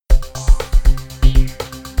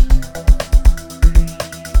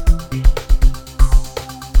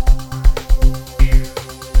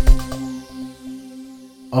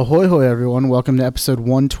Ahoy, hoy, everyone. Welcome to episode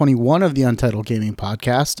 121 of the Untitled Gaming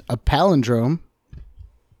Podcast, a palindrome.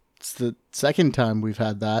 It's the second time we've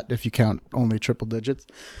had that, if you count only triple digits.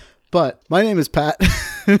 But my name is Pat.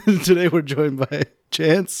 Today we're joined by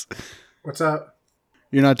Chance. What's up?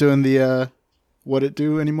 You're not doing the what it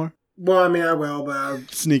do anymore? Well, I mean, I will, but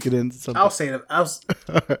Sneak it in. Something. I'll say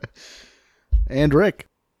it. And Rick.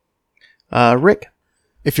 Rick.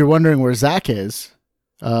 If you're wondering where Zach is,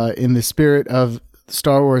 in the spirit of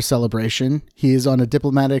Star Wars Celebration, he is on a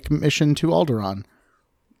diplomatic mission to Alderaan.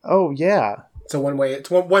 Oh, yeah. It's a one-way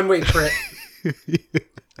trip.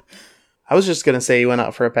 I was just going to say he went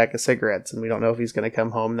out for a pack of cigarettes, and we don't know if he's going to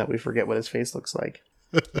come home that we forget what his face looks like.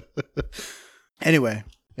 Anyway,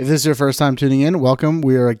 if this is your first time tuning in, welcome.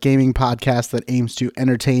 We are a gaming podcast that aims to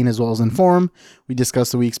entertain as well as inform. We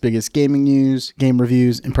discuss the week's biggest gaming news, game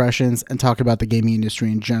reviews, impressions, and talk about the gaming industry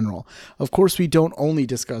in general. Of course, we don't only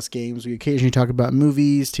discuss games. We occasionally talk about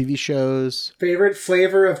movies, TV shows. Favorite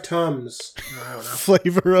flavor of Tums? I don't know.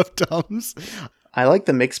 Flavor of Tums. I like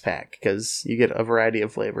the mix pack because you get a variety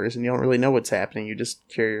of flavors, and you don't really know what's happening. You just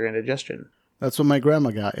cure your indigestion. That's what my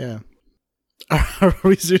grandma got, yeah. Are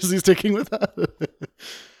we seriously sticking with that?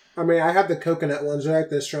 I mean, I have the coconut ones, right?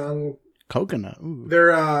 The strong... Coconut. Ooh.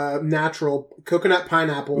 They're natural. Coconut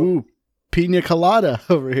pineapple. Ooh, pina colada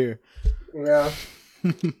over here. Yeah.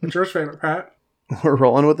 What's your favorite, Pat? We're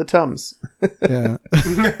rolling with the Tums. Yeah.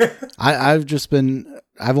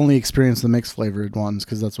 I've only experienced the mixed flavored ones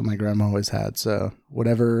because that's what my grandma always had. So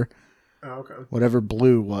whatever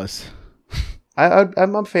blue was.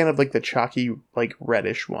 I'm a fan of like the chalky, like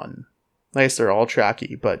reddish one. Nice, they're all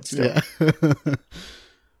chalky, but still. Yeah.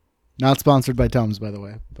 Not sponsored by Tums, by the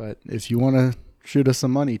way. But if you want to shoot us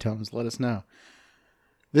some money, Tums, let us know.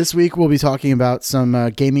 This week we'll be talking about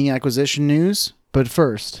some gaming acquisition news. But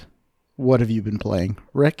first, what have you been playing,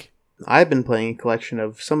 Rick? I've been playing a collection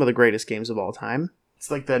of some of the greatest games of all time. It's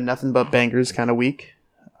like the nothing but bangers kind of week.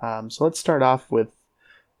 So let's start off with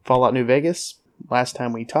Fallout New Vegas. Last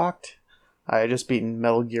time we talked, I had just beaten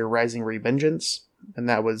Metal Gear Rising: Revengeance, and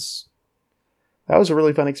that was a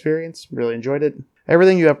really fun experience. Really enjoyed it.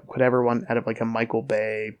 Everything you could ever want out of like a Michael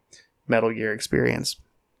Bay Metal Gear experience.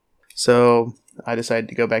 So I decided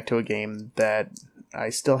to go back to a game that I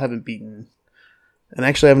still haven't beaten. And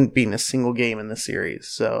actually I haven't beaten a single game in this series.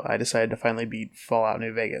 So I decided to finally beat Fallout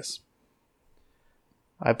New Vegas.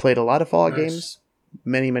 I played a lot of Fallout games.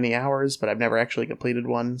 Many, many hours. But I've never actually completed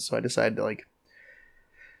one. So I decided to like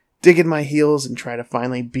dig in my heels and try to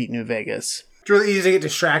finally beat New Vegas. It's really easy to get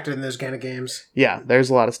distracted in those kind of games. Yeah,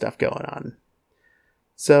 there's a lot of stuff going on.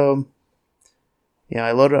 So,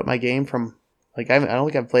 I loaded up my game from, I don't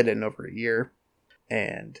think I've played it in over a year.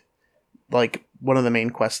 And, one of the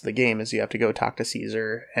main quests of the game is you have to go talk to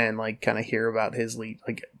Caesar and, kind of hear about his lead,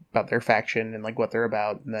 about their faction and, what they're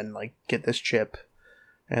about. And then, get this chip.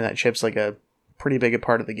 And that chip's, a pretty big a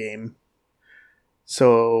part of the game.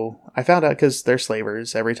 So, I found out because they're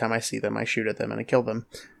slavers. Every time I see them, I shoot at them and I kill them.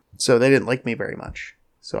 So they didn't like me very much.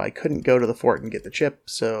 So I couldn't go to the fort and get the chip.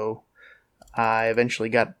 So I eventually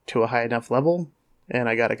got to a high enough level. And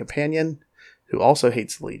I got a companion who also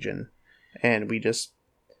hates the Legion. And we just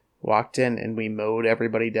walked in and we mowed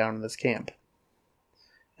everybody down in this camp.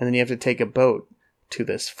 And then you have to take a boat to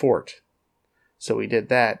this fort. So we did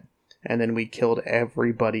that. And then we killed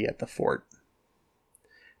everybody at the fort.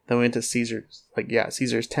 Then we went to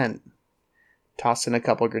Caesar's tent. Tossed in a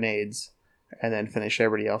couple grenades. And then finish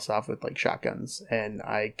everybody else off with shotguns, and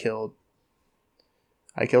I killed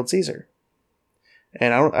Caesar.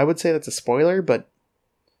 And I would say that's a spoiler, but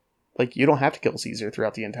you don't have to kill Caesar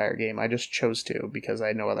throughout the entire game. I just chose to because I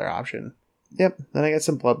had no other option. Yep. Then I got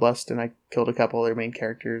some bloodlust, and I killed a couple other main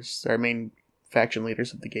characters, our main faction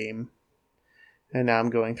leaders of the game. And now I'm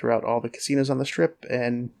going throughout all the casinos on the strip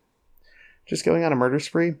and just going on a murder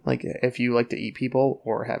spree. If you like to eat people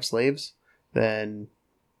or have slaves, then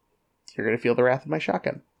you're going to feel the wrath of my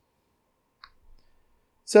shotgun.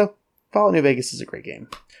 So, Fallout New Vegas is a great game.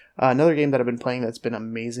 Another game that I've been playing that's been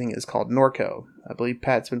amazing is called Norco. I believe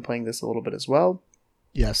Pat's been playing this a little bit as well.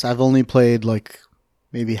 Yes, I've only played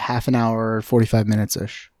maybe half an hour, 45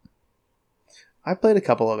 minutes-ish. I've played a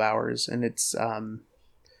couple of hours, and it's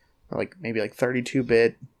maybe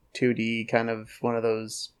 32-bit, 2D, kind of one of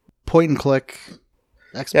those... Point and click.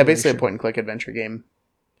 Yeah, basically a point and click adventure game.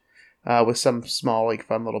 With some small,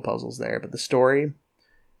 fun little puzzles there. But the story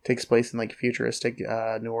takes place in, futuristic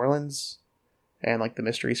New Orleans. And, the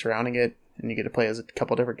mystery surrounding it. And you get to play as a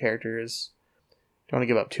couple different characters. Don't want to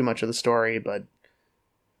give up too much of the story, but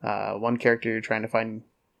one character you're trying to find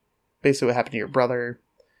basically what happened to your brother.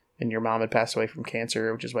 And your mom had passed away from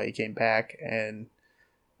cancer, which is why you came back. And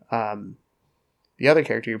the other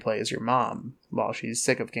character you play is your mom while she's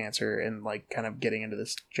sick of cancer and like kind of getting into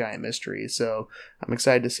this giant mystery. So I'm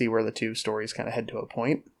excited to see where the two stories kind of head to a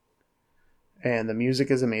point. And the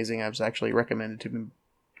music is amazing. I was actually recommended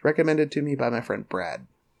to me by my friend Brad,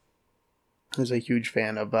 who's a huge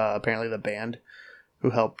fan of apparently the band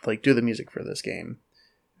who helped like do the music for this game.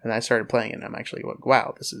 And I started playing it, and I'm actually like,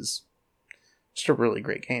 wow, this is just a really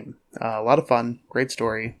great game. A lot of fun, great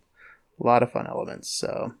story, a lot of fun elements.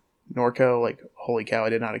 So Norco, like, holy cow, I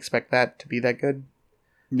did not expect that to be that good.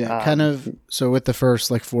 Yeah, kind of. So with the first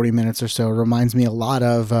like 40 minutes or so, it reminds me a lot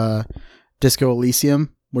of Disco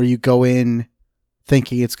Elysium, where you go in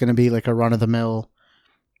thinking it's going to be like a run-of-the-mill,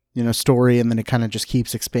 story, and then it kind of just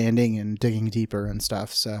keeps expanding and digging deeper and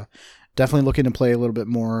stuff. So definitely looking to play a little bit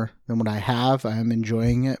more than what I have. I am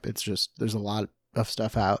enjoying it. It's just there's a lot of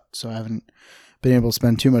stuff out, so I haven't been able to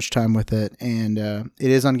spend too much time with it. And it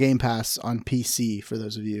is on Game Pass on PC for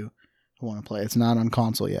those of you who want to play. It's not on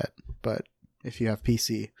console yet, but if you have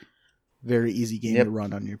PC, very easy game to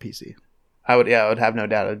run on your PC. I would have no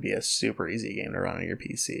doubt it would be a super easy game to run on your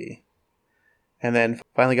PC. And then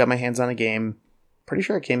finally got my hands on a game. Pretty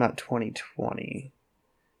sure it came out 2020.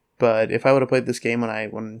 But if I would have played this game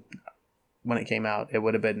when it came out, it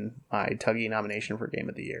would have been my Tuggy nomination for Game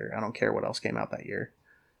of the Year. I don't care what else came out that year.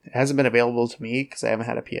 It hasn't been available to me because I haven't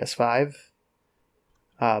had a PS5.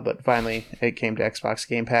 But finally, it came to Xbox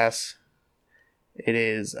Game Pass. It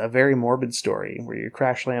is a very morbid story where you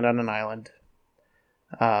crash land on an island.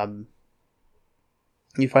 You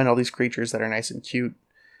find all these creatures that are nice and cute,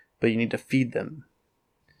 but you need to feed them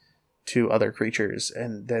to other creatures.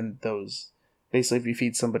 And then basically, if you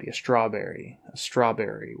feed somebody a strawberry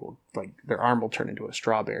will, like, their arm will turn into a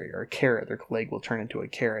strawberry, or a carrot, their leg will turn into a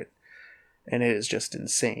carrot. And it is just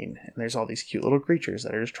insane. And there's all these cute little creatures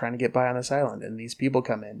that are just trying to get by on this island. And these people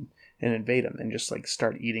come in and invade them and just like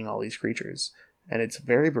start eating all these creatures. And it's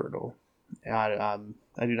very brutal. I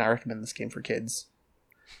do not recommend this game for kids.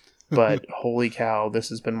 But holy cow, this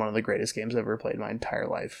has been one of the greatest games I've ever played in my entire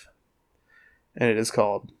life. And it is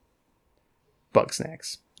called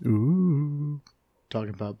Bugsnax. Ooh.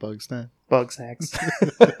 Talking about Bugsnax. Bugsnax.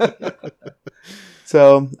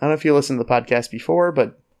 So, I don't know if you listened to the podcast before,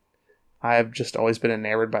 but I've just always been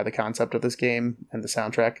enamored by the concept of this game and the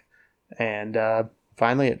soundtrack. And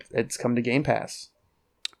finally, it's come to Game Pass.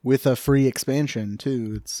 With a free expansion,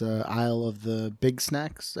 too. It's Isle of the Big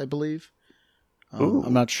Snacks, I believe.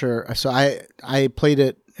 I'm not sure. So I played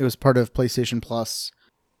it. It was part of PlayStation Plus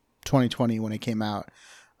 2020 when it came out.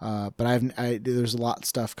 But there's a lot of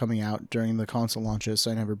stuff coming out during the console launches,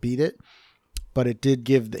 so I never beat it. But it did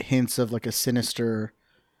give the hints of like a sinister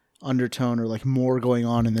undertone, or like more going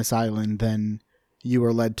on in this island than you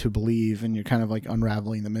were led to believe, and you're kind of like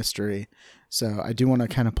unraveling the mystery. So I do want to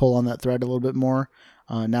kind of pull on that thread a little bit more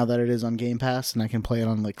now that it is on Game Pass and I can play it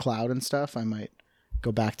on like cloud and stuff. I might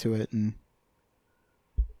go back to it and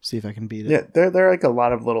see if I can beat it. Yeah, there are like a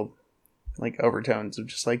lot of little like overtones of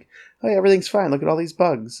just like, oh yeah, everything's fine, look at all these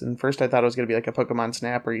bugs. And first I thought it was going to be like a Pokemon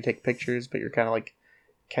Snap where you take pictures but you're kind of like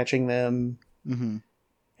catching them. Mm-hmm.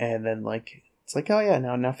 And then like it's like, oh yeah,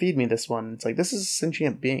 now feed me this one. It's like, this is a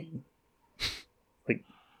sentient being. Like,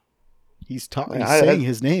 he's saying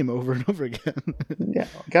his name over and over again. Yeah,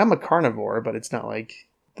 like, I'm a carnivore, but it's not like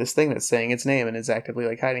this thing that's saying its name and is actively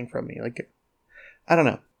like hiding from me. Like, I don't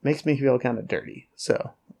know, makes me feel kind of dirty.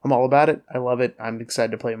 So I'm all about it. I love it. I'm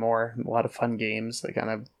excited to play more. A lot of fun games that kind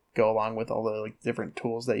of go along with all the like different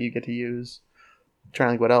tools that you get to use. Trying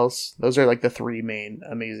to think what else. Those are like the three main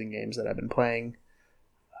amazing games that I've been playing.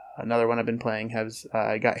 Another one I've been playing has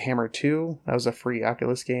I got Hammer 2. That was a free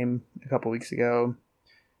Oculus game a couple weeks ago,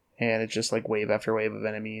 and it's just like wave after wave of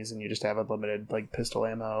enemies, and you just have unlimited like pistol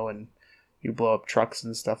ammo, and you blow up trucks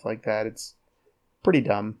and stuff like that. It's pretty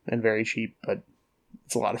dumb and very cheap, but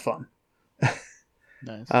it's a lot of fun.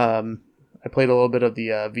 Nice. I played a little bit of the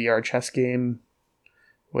VR chess game,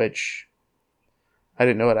 which I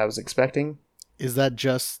didn't know what I was expecting. Is that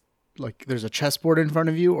just like there's a chessboard in front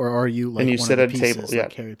of you, or are you like and you one sit of the at a pieces, table,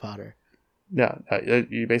 like Harry Potter? No,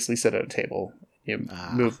 you basically sit at a table. You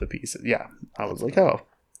move the pieces. Yeah, I was like, oh,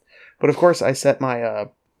 but of course I set my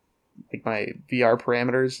my VR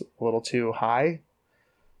parameters a little too high,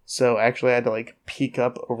 so actually I had to like peek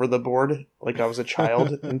up over the board like I was a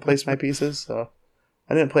child and place my pieces. So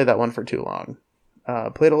I didn't play that one for too long.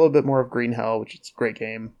 Played a little bit more of Green Hell, which is a great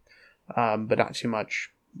game, but not too much.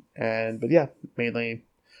 But yeah, mainly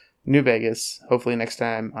New Vegas. Hopefully next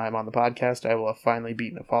time I'm on the podcast, I will have finally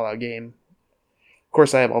beaten a Fallout game. Of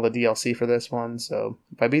course, I have all the DLC for this one, so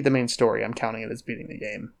if I beat the main story, I'm counting it as beating the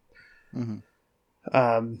game.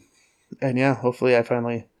 Mm-hmm. And yeah, hopefully I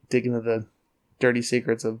finally dig into the dirty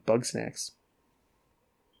secrets of Bugsnax.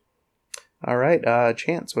 All right,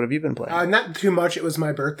 Chance, what have you been playing? Not too much. It was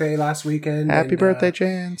my birthday last weekend. Happy birthday,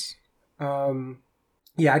 Chance.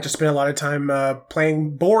 Yeah, I just spent a lot of time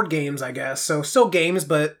playing board games, I guess. So still games,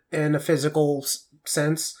 but in a physical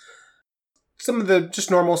sense. Some of the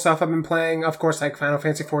just normal stuff I've been playing, of course, like Final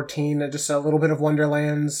Fantasy XIV, just a little bit of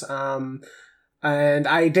Wonderlands. And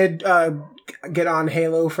I did get on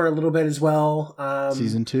Halo for a little bit as well.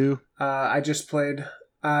 Season 2? I just played...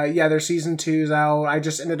 their Season 2's out. I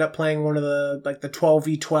just ended up playing one of the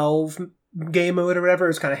 12v12 game mode or whatever. It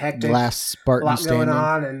was kind of hectic. Last Spartan a lot Standing. going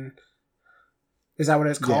on, and... Is that what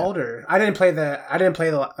it's called? Yeah. Or I didn't play the...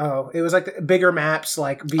 Oh, it was like the bigger maps,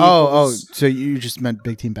 like vehicles. So you just meant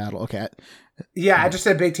Big Team Battle. Okay. Yeah, I just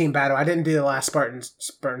said Big Team Battle. I didn't do the last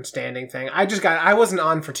Spartan Standing thing. I wasn't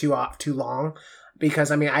on for too long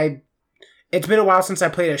because, I mean, it's been a while since I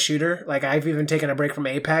played a shooter. Like, I've even taken a break from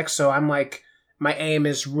Apex, so I'm like, my aim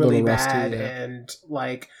is really bad, and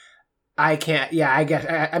like, I can't,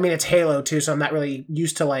 I mean, it's Halo too, so I'm not really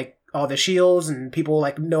used to like all the shields and people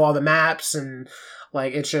like know all the maps, and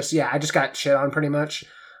like, it's just, I just got shit on pretty much.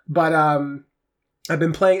 But, I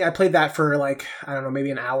played that for like, I don't know,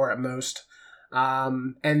 maybe an hour at most.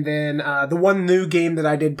 And then the one new game that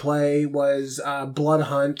I did play was Blood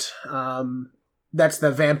Hunt. That's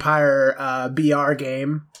the vampire BR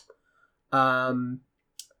game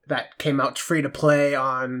that came out free to play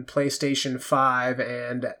on PlayStation 5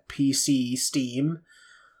 and PC Steam.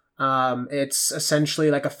 It's essentially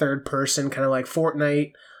like a third person, kind of like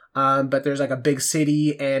Fortnite, but there's like a big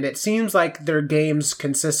city, and it seems like their games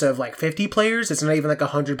consist of like 50 players. It's not even like a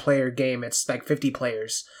 100-player game. It's like 50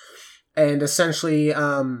 players. And essentially,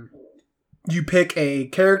 you pick a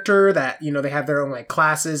character that, they have their own like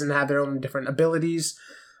classes and have their own different abilities.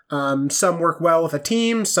 Some work well with a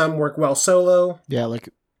team, some work well solo. Yeah, like...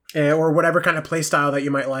 or whatever kind of play style that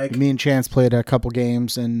you might like. Me and Chance played a couple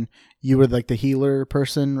games, and you were like the healer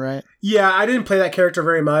person, right? Yeah, I didn't play that character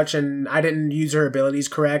very much, and I didn't use her abilities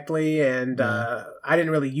correctly, and I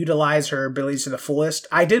didn't really utilize her abilities to the fullest.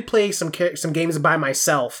 I did play some games by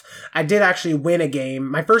myself. I did actually win a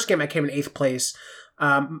game. My first game, I came in 8th place.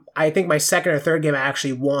 I think my second or third game, I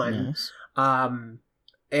actually won. Nice. I mean,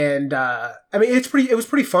 it was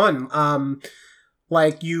pretty fun.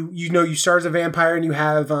 Like, you start as a vampire, and you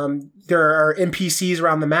have, there are NPCs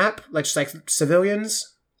around the map, like just like civilians.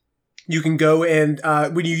 You can go and,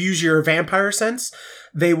 when you use your vampire sense,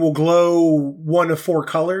 they will glow one of 4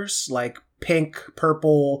 colors, like pink,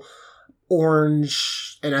 purple,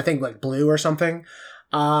 orange, and I think like blue or something.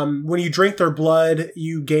 When you drink their blood,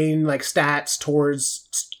 you gain like stats towards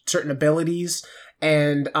certain abilities,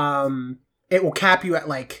 and, it will cap you at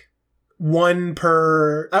like 1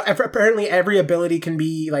 per... apparently every ability can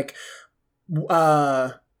be like...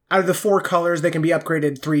 out of the 4 colors, they can be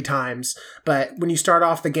upgraded 3 times. But when you start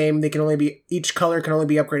off the game, each color can only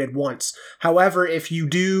be upgraded once. However, if you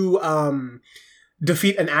do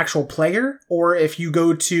defeat an actual player, or if you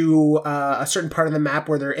go to a certain part of the map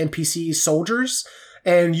where there are NPC soldiers,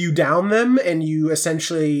 and you down them, and you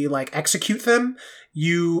essentially like execute them,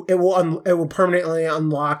 it will permanently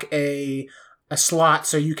unlock a slot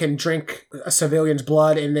so you can drink a civilian's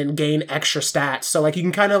blood and then gain extra stats. So like you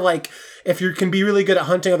can kind of like, if you can be really good at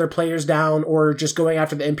hunting other players down or just going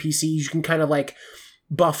after the NPCs, you can kind of like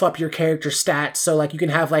buff up your character stats. So like you can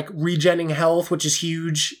have like regenning health, which is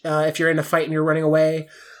huge if you're in a fight and you're running away.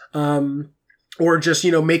 Or just,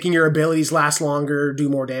 making your abilities last longer, do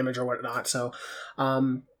more damage or whatnot. So, you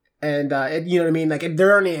know what I mean? Like,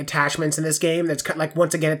 there aren't any attachments in this game. That's kind of like,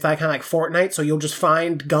 once again, it's like kind of like Fortnite. So you'll just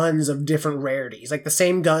find guns of different rarities, like the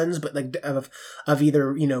same guns, but like of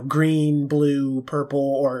either, green, blue, purple,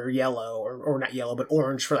 or yellow, or not yellow, but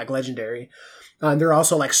orange for like legendary. There are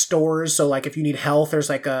also like stores. So like if you need health, there's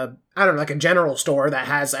like a general store that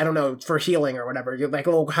has, I don't know, for healing or whatever.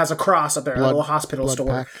 Has a cross up there, a little hospital store.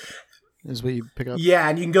 Pack is what you pick up. Yeah,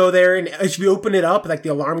 and you can go there, and if you open it up, like the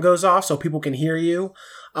alarm goes off so people can hear you.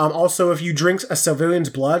 Also, if you drink a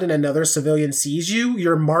civilian's blood and another civilian sees you,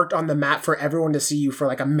 you're marked on the map for everyone to see you for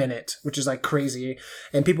like a minute, which is like crazy.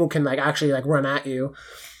 And people can like actually like run at you.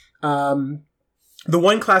 The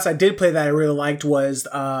one class I did play that I really liked was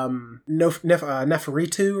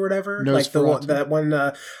Neferitu or whatever. Nosferatu. Like that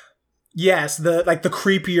one. Yes, the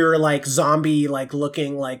creepier, like zombie, like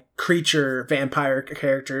looking like creature vampire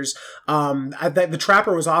characters. The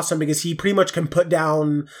Trapper was awesome because he pretty much can put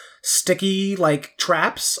down sticky like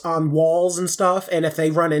traps on walls and stuff, and if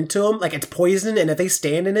they run into them, like it's poison, and if they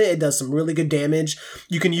stand in it, it does some really good damage.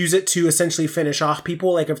 You can use it to essentially finish off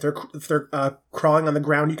people. Like if they're crawling on the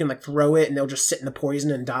ground, you can like throw it, and they'll just sit in the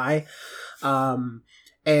poison and die.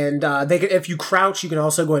 and if you crouch, you can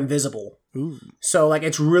also go invisible. Ooh. So like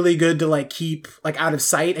it's really good to like keep like out of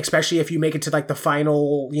sight, especially if you make it to like the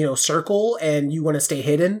final, circle and you want to stay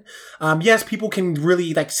hidden. Yes, people can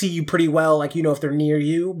really like see you pretty well, like if they're near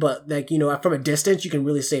you, but like from a distance you can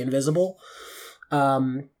really stay invisible.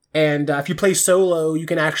 And if you play solo, you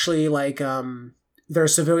can actually like there are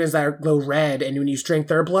civilians that glow red, and when you drink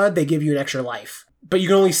their blood, they give you an extra life. But you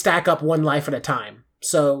can only stack up one life at a time.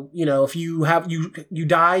 So, if you have you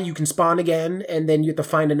die, you can spawn again, and then you have to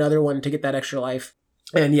find another one to get that extra life.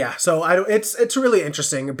 And yeah, so it's really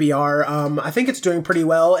interesting, BR. I think it's doing pretty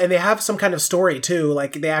well, and they have some kind of story too.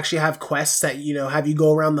 Like they actually have quests that have you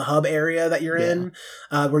go around the hub area that you're in,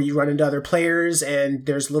 where you run into other players, and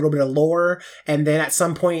there's a little bit of lore. And then at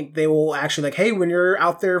some point, they will actually like, hey, when you're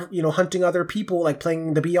out there, hunting other people, like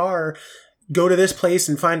playing the BR, go to this place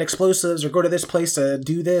and find explosives, or go to this place to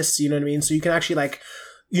do this. You know what I mean? So you can actually like,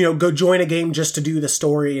 go join a game just to do the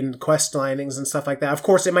story and quest linings and stuff like that. Of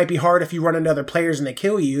course, it might be hard if you run into other players and they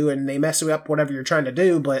kill you and they mess up whatever you're trying to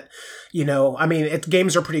do. But,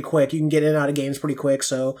 games are pretty quick. You can get in and out of games pretty quick.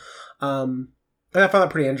 So, I found that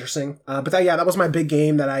pretty interesting. But that was my big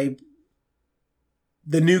game the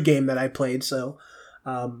new game that I played. So,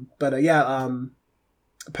 Pat,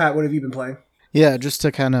 what have you been playing? Yeah, just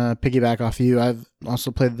to kind of piggyback off you, I've also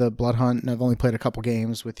played the Blood Hunt, and I've only played a couple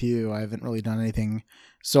games with you. I haven't really done anything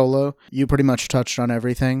solo. You pretty much touched on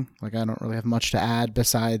everything. Like, I don't really have much to add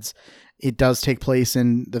besides it does take place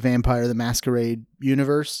in the Vampire the Masquerade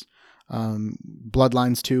universe.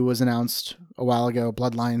 Bloodlines 2 was announced a while ago.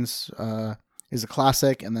 Bloodlines is a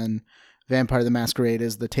classic, and then Vampire the Masquerade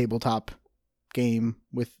is the tabletop game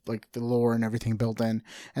with like the lore and everything built in,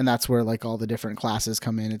 and that's where like all the different classes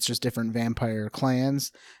come in. It's just different vampire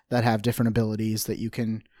clans that have different abilities that you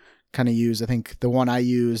can kind of use. I think the one I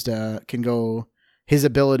used can go, his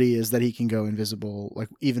ability is that he can go invisible, like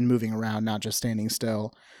even moving around, not just standing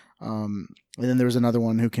still. And then there was another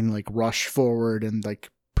one who can like rush forward and like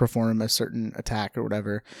perform a certain attack or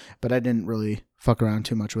whatever, but I didn't really fuck around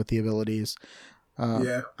too much with the abilities.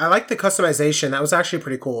 Yeah, I like the customization. That was actually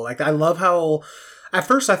pretty cool. Like, I love how at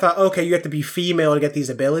first I thought, okay, you have to be female to get these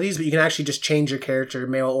abilities, but you can actually just change your character,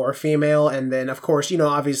 male or female. And then, of course,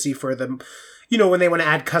 obviously for the, when they want to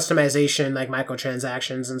add customization, like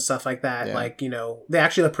microtransactions and stuff like that, like, they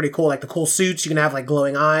actually look pretty cool. Like the cool suits, you can have like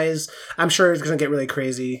glowing eyes. I'm sure it's going to get really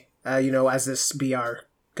crazy, as this BR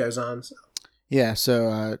goes on. So. Yeah,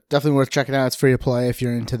 so definitely worth checking out. It's free to play if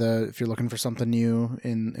you're looking for something new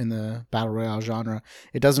in the battle royale genre.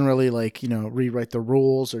 It doesn't really rewrite the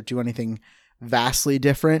rules or do anything vastly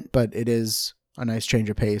different, but it is a nice change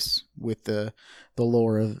of pace with the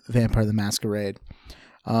lore of Vampire the Masquerade.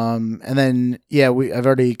 And then I've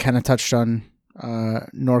already kind of touched on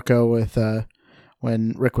Norco with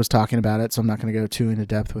when Rick was talking about it, so I'm not going to go too into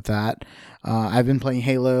depth with that. I've been playing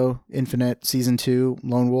Halo Infinite Season 2.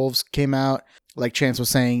 Lone Wolves came out. Like Chance was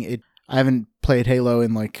saying, I haven't played Halo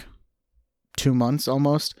in like 2 months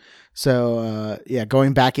almost. So,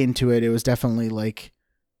 going back into it, it was definitely like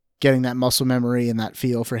getting that muscle memory and that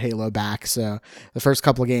feel for Halo back. So the first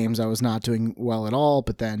couple of games I was not doing well at all,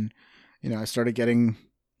 but then, I started getting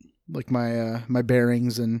like my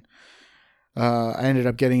bearings, and I ended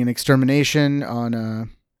up getting an extermination on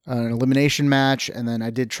an elimination match, and then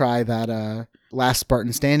I did try that last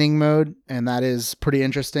Spartan standing mode, and that is pretty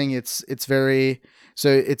interesting. It's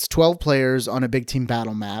 12 players on a big team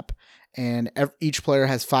battle map, and each player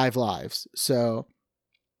has 5 lives. So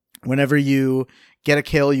whenever you get a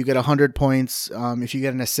kill, you get 100 points. If you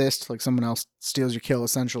get an assist, like someone else steals your kill,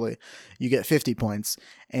 essentially, you get 50 points.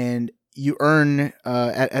 And you earn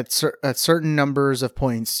at certain numbers of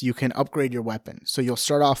points, you can upgrade your weapon. So you'll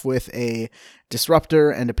start off with a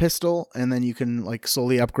disruptor and a pistol, and then you can like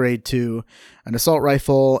slowly upgrade to an assault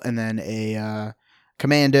rifle, and then a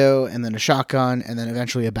commando, and then a shotgun, and then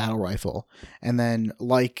eventually a battle rifle. And then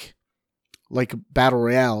like battle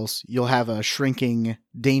royales, you'll have a shrinking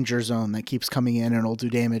danger zone that keeps coming in, and it'll do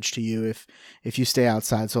damage to you if you stay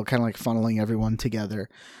outside. So kind of like funneling everyone together.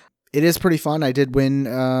 It is pretty fun. I did win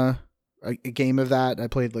a game of that. I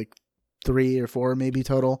played like 3 or 4 maybe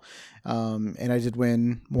total, and I did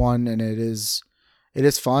win 1, and it is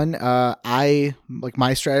fun. I like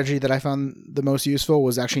my strategy that I found the most useful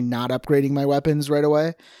was actually not upgrading my weapons right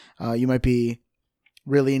away. You might be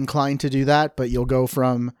really inclined to do that, but you'll go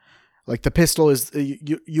from like the pistol is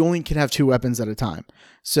you only can have 2 weapons at a time.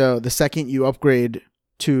 So the second you upgrade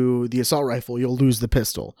to the assault rifle, you'll lose the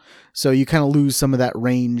pistol. So you kind of lose some of that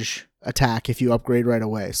range attack if you upgrade right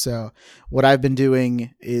away. So what I've been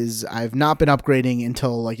doing is I've not been upgrading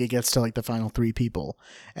until like it gets to like the final 3 people.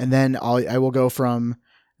 And then I will go from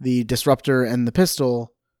the disruptor and the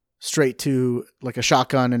pistol straight to like a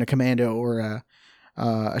shotgun and a commando, or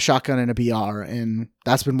a shotgun and a BR, and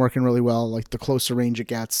that's been working really well. Like the closer range it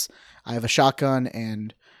gets, I have a shotgun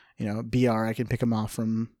and BR, I can pick them off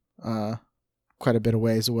from quite a bit of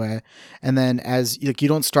ways away. And then as you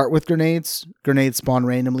don't start with grenades spawn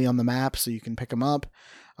randomly on the map, so you can pick them up.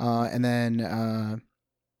 And then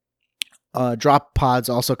drop pods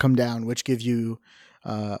also come down, which give you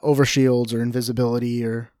overshields or invisibility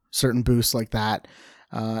or certain boosts like that.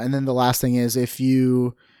 And then the last thing is if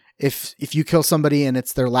you kill somebody and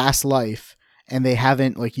it's their last life and they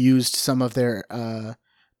haven't like used some of their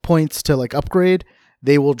points to like upgrade,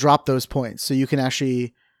 they will drop those points. So you can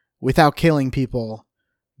actually, without killing people,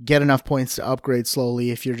 get enough points to upgrade slowly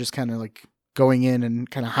if you're just kind of like going in and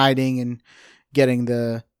kind of hiding and getting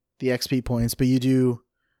the XP points. But you do,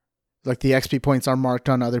 like, the XP points are marked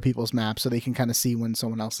on other people's maps so they can kind of see when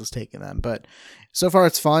someone else is taking them. But so far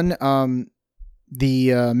it's fun.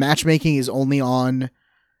 The matchmaking is only on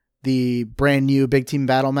the brand new Big Team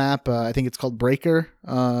Battle map. I think it's called Breaker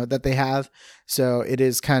that they have. So it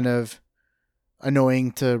is kind of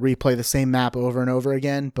annoying to replay the same map over and over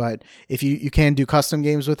again. But if you can do custom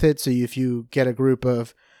games with it. So if you get a group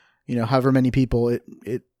of, however many people,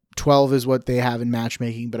 12 is what they have in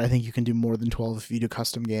matchmaking, but I think you can do more than 12 if you do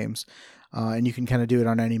custom games. And you can kind of do it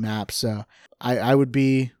on any map. So I would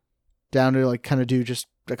be down to like kind of do just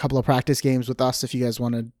a couple of practice games with us if you guys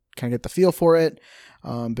want to kind of get the feel for it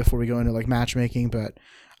before we go into like matchmaking. But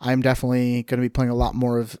I'm definitely going to be playing a lot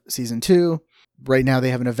more of Season 2. Right now they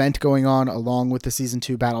have an event going on along with the Season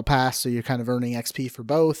 2 Battle Pass, so you're kind of earning XP for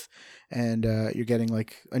both, and you're getting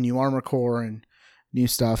like a new armor core and new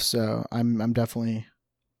stuff. So I'm definitely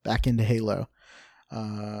back into Halo.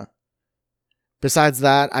 Besides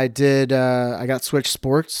that, I got Switch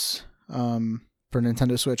Sports for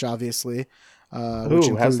Nintendo Switch, obviously.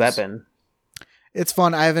 Ooh, how's that been? It's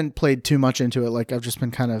fun. I haven't played too much into it. Like, I've just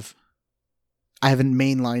been I haven't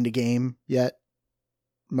mainlined a game yet,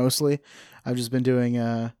 mostly. I've just been doing,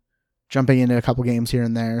 jumping into a couple games here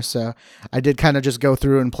and there. So I did kind of just go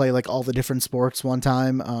through and play like all the different sports one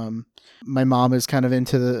time. My mom is kind of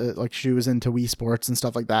into she was into Wii Sports and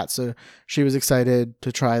stuff like that. So she was excited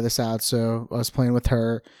to try this out. So I was playing with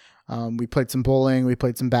her. We played some bowling. We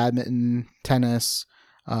played some badminton, tennis.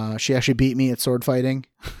 She actually beat me at sword fighting.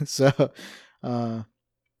 So,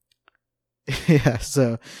 yeah,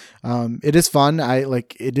 so it is fun.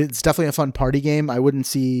 It's definitely a fun party game. I wouldn't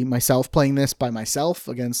see myself playing this by myself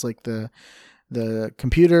against like the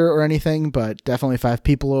computer or anything, but definitely if I have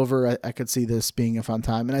people over, I could see this being a fun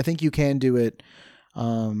time. And I think you can do it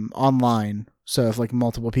online. So if like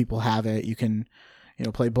multiple people have it, you can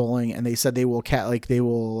play bowling. And they said they will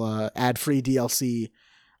add free DLC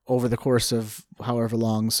over the course of however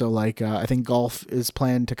long. So like I think golf is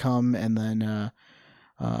planned to come, and then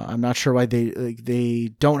I'm not sure why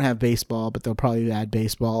they don't have baseball, but they'll probably add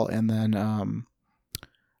baseball, and then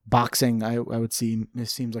boxing. I would see, it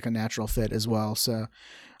seems like a natural fit as well. So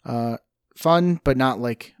fun, but not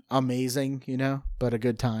like amazing, but a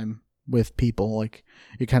good time with people. Like,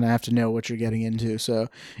 you kind of have to know what you're getting into. So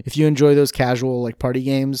if you enjoy those casual like party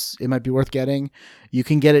games, it might be worth getting. You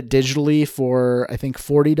can get it digitally for I think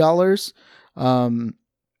 $40.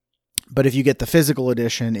 But if you get the physical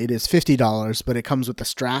edition, it is $50, but it comes with a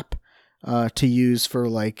strap to use for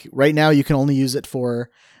like, right now you can only use it for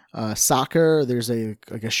soccer. There's a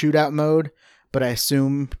shootout mode, but I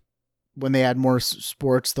assume when they add more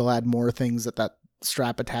sports, they'll add more things that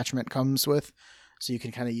strap attachment comes with. So you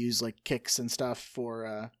can kind of use like kicks and stuff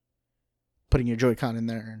for putting your Joy-Con in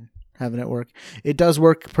there and having it work. It does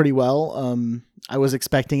work pretty well. I was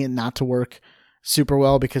expecting it not to work super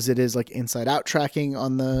well because it is like inside out tracking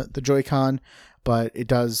on the Joy-Con, but it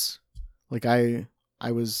does. Like, I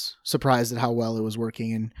was surprised at how well it was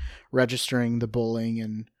working and registering the bowling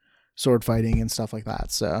and sword fighting and stuff like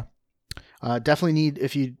that. So definitely need,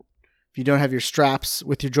 if you don't have your straps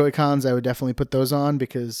with your Joy-Cons, I would definitely put those on,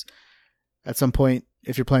 because at some point,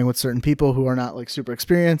 if you're playing with certain people who are not like super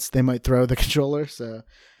experienced, they might throw the controller. So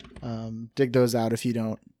dig those out if you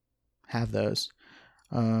don't have those.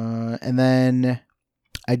 And then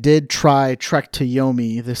I did try Trek to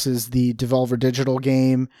Yomi. This is the Devolver Digital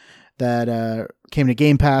game that came to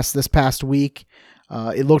Game Pass this past week.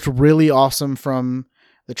 It looked really awesome from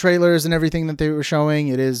the trailers and everything that they were showing.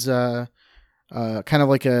 It is kind of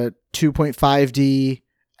like a 2.5D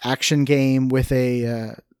action game with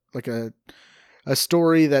a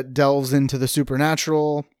story that delves into the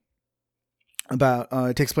supernatural. About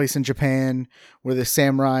it takes place in Japan, where the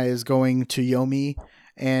samurai is going to Yomi,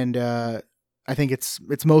 and I think it's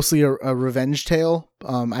mostly a revenge tale.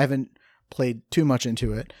 I haven't played too much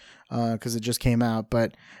into it because it just came out,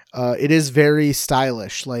 but it is very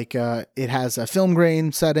stylish. Like it has a film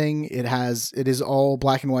grain setting. It is all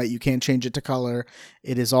black and white. You can't change it to color.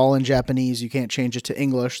 It is all in Japanese. You can't change it to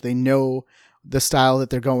English. They know the style that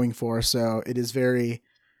they're going for. So it is very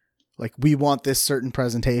like, we want this certain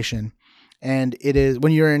presentation. And it is,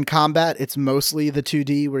 when you're in combat, it's mostly the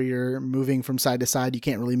 2D where you're moving from side to side. You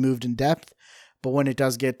can't really move in depth. But when it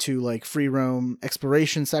does get to like free roam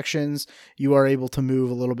exploration sections, you are able to move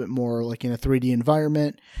a little bit more like in a 3D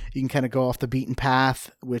environment. You can kind of go off the beaten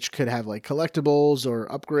path, which could have like collectibles or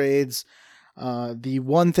upgrades. The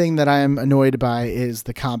one thing that I am annoyed by is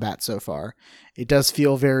the combat so far. It does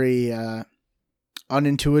feel very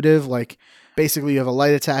unintuitive. Like basically you have a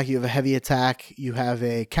light attack, you have a heavy attack, you have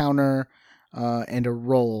a counter, and a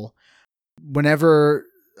roll. Whenever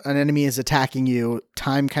an enemy is attacking you,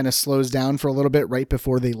 time kind of slows down for a little bit right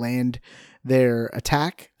before they land their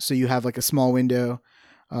attack. So you have like a small window,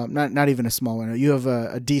 not even a small window. You have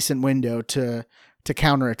a decent window to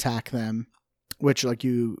counterattack them, which like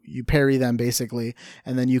you parry them basically,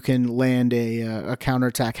 and then you can land a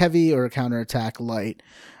counterattack heavy or a counterattack light.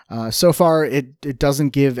 So far, it doesn't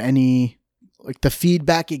give any, like the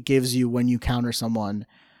feedback it gives you when you counter someone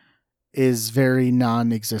is very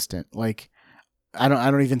non-existent. Like I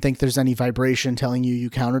don't even think there's any vibration telling you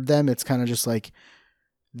countered them. It's kind of just like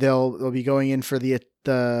they'll be going in for the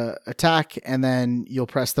attack, and then you'll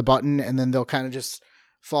press the button, and then they'll kind of just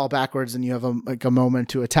fall backwards, and you have a moment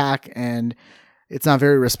to attack, and it's not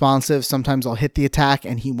very responsive. Sometimes I'll hit the attack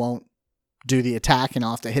and he won't do the attack, and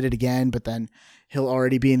I'll have to hit it again, but then he'll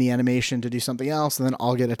already be in the animation to do something else, and then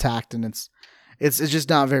I'll get attacked, and it's just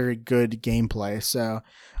not very good gameplay. So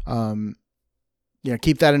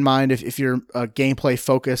keep that in mind. If you're a gameplay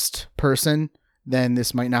focused person, then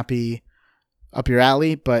this might not be up your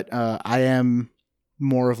alley, but I am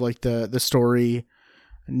more of like the story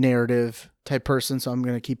narrative type person, so I'm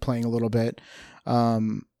going to keep playing a little bit.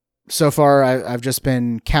 So far I've just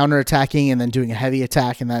been counterattacking and then doing a heavy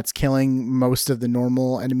attack, and that's killing most of the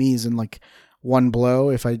normal enemies in like one blow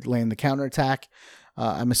if I land the counterattack.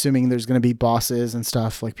 I'm assuming there's going to be bosses and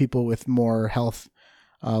stuff, like people with more health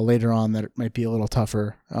later on that might be a little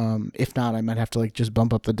tougher. If not, I might have to like just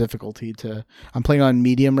bump up the difficulty I'm playing on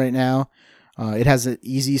medium right now. It has an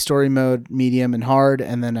easy story mode, medium, and hard,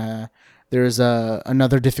 and then there's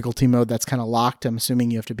another difficulty mode that's kind of locked. I'm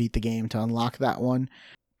assuming you have to beat the game to unlock that one,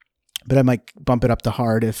 but I might bump it up to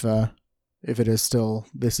hard if it is still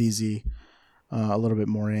this easy, a little bit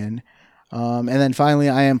more in. And then finally,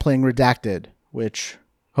 I am playing Redacted, which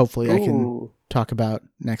hopefully I can talk about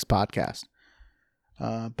next podcast.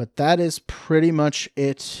 But that is pretty much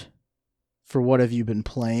it for what have you been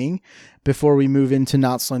playing. Before we move into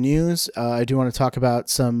Not So News, I do want to talk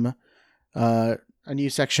about a new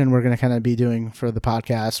section we're going to kind of be doing for the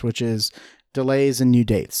podcast, which is delays and new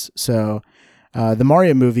dates. So the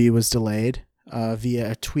Mario movie was delayed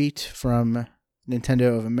via a tweet from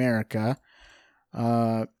Nintendo of America.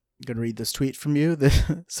 I'm going to read this tweet from you.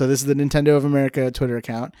 So this is the Nintendo of America Twitter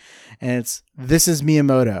account, and it's, "This is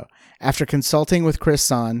Miyamoto. After consulting with Chris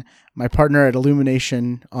San, my partner at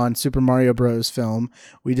Illumination on Super Mario Bros. Film,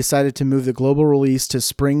 we decided to move the global release to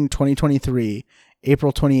spring 2023,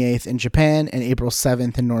 April 28th in Japan and April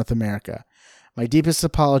 7th in North America. My deepest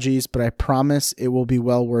apologies, but I promise it will be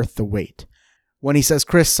well worth the wait." When he says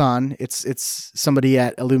Chris San, it's somebody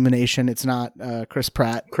at Illumination. It's not Chris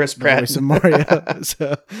Pratt. Chris Pratt. The voice of Mario.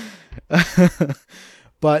 So,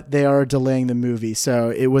 but they are delaying the movie. So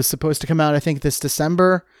it was supposed to come out, I think, this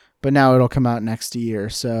December, but now it'll come out next year.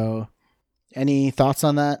 So any thoughts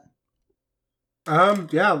on that?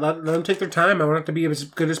 Yeah, let them take their time. I want it to be as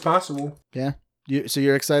good as possible. Yeah. So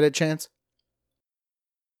you're excited, Chance?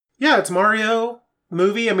 Yeah, it's Mario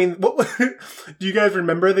movie. I mean, what do you guys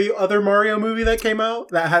remember the other Mario movie that came out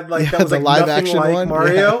that had that was like live nothing action like one?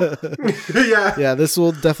 Mario? Yeah. Yeah. Yeah, this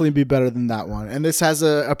will definitely be better than that one. And this has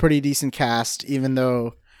a pretty decent cast, even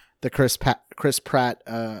though the Chris Pratt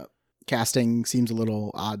casting seems a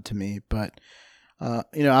little odd to me. But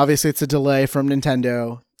obviously it's a delay from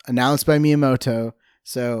Nintendo, announced by Miyamoto.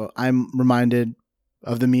 So I'm reminded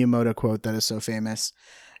of the Miyamoto quote that is so famous: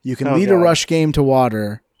 "You can lead a rush game to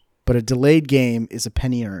water, but a delayed game is a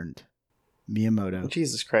penny earned." Miyamoto.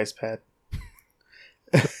 Jesus Christ, Pat.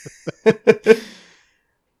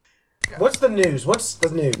 What's the news?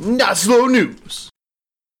 Not slow news.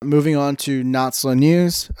 Moving on to Not Slow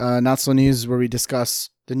News. Not Slow News is where we discuss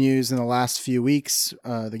the news in the last few weeks,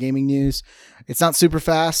 the gaming news. It's not super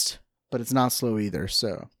fast, but it's not slow either.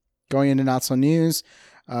 So going into Not Slow News,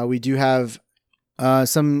 we do have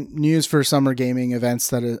Some news for summer gaming events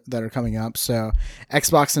that are coming up. So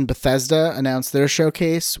Xbox and Bethesda announced their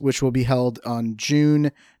showcase, which will be held on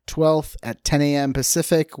June 12th at 10 a.m.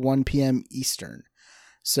 Pacific, 1 p.m. Eastern.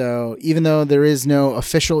 So even though there is no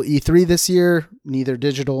official E3 this year, neither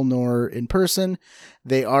digital nor in person,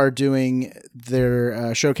 they are doing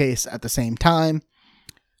their showcase at the same time.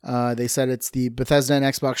 They said it's the Bethesda and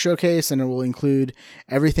Xbox showcase, and it will include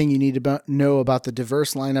everything you need to know about the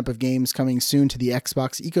diverse lineup of games coming soon to the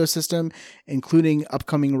Xbox ecosystem, including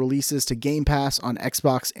upcoming releases to Game Pass on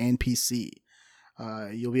Xbox and PC.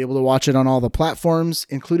 You'll be able to watch it on all the platforms,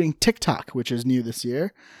 including TikTok, which is new this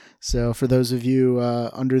year. So for those of you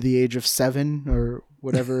under the age of 7 or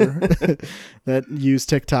whatever that use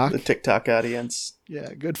TikTok. The TikTok audience.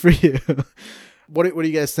 Yeah, good for you. What do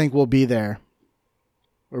you guys think will be there?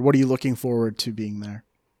 Or what are you looking forward to being there?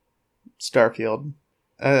 Starfield.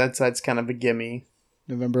 That's kind of a gimme.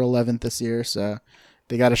 November 11th this year, so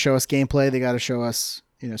they got to show us gameplay. They got to show us,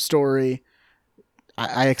 story.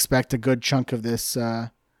 I expect a good chunk of this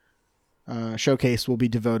showcase will be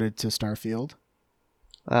devoted to Starfield.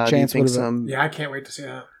 Do you think some Yeah, I can't wait to see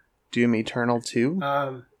that. Doom Eternal 2?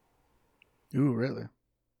 Ooh, really?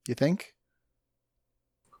 You think?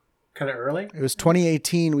 Kind of early? It was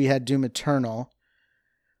 2018 we had Doom Eternal.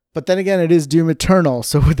 But then again, it is Doom Eternal,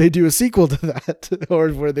 so would they do a sequel to that?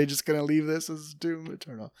 Or were they just going to leave this as Doom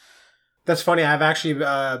Eternal? That's funny. I've actually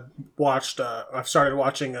I've started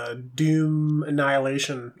watching Doom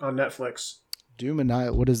Annihilation on Netflix. Doom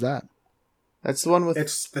Annihilation, what is that? That's the one with...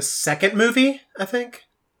 It's the second movie, I think.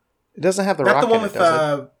 It doesn't have the Not Rock the one in with it,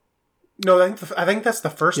 does it? No, I think that's the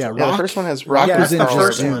first one. Yeah, the first one has Rock. Yeah, was that's in the just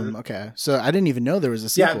first Doom. one. Okay, so I didn't even know there was a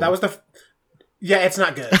sequel. Yeah, that was the... Yeah, it's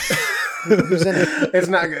not good. Who's in it? It's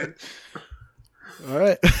not good. All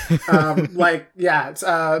right. But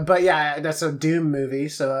yeah, that's a Doom movie.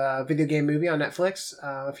 So a video game movie on Netflix.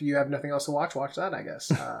 If you have nothing else to watch that, I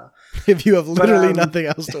guess. If you have literally nothing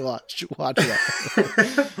else to watch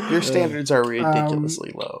that. Your standards are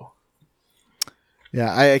ridiculously low.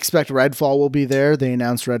 Yeah, I expect Redfall will be there. They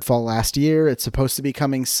announced Redfall last year. It's supposed to be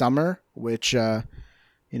coming summer, which,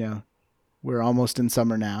 we're almost in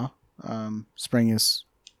summer now. Spring is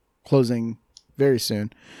closing very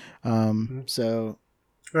soon. So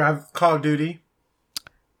We have Call of Duty.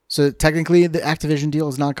 So technically the Activision deal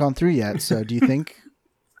has not gone through yet. So do you think?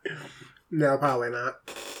 No, probably not.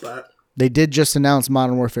 But they did just announce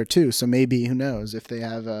Modern Warfare 2. So maybe, who knows, if they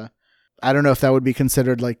have I don't know if that would be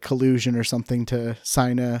considered like collusion or something to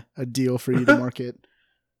sign a deal for you to market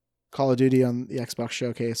Call of Duty on the Xbox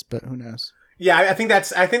showcase, but who knows? Yeah, I think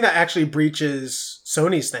that actually breaches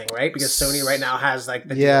Sony's thing, right? Because Sony right now has like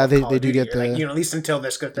the deal with Call they of do Duty, get the at least until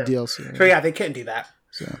this goes through. DLC. So yeah, they couldn't do that.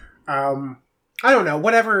 So I don't know.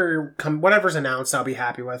 Whatever's announced, I'll be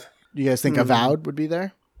happy with. Do you guys think Avowed would be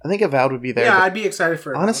there? I think Avowed would be there. Yeah, I'd be excited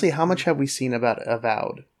for it. Honestly, how much have we seen about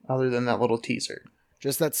Avowed other than that little teaser?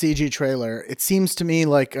 Just that CG trailer. It seems to me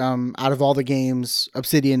like out of all the games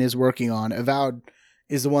Obsidian is working on, Avowed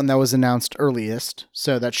is the one that was announced earliest.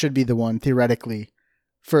 So that should be the one theoretically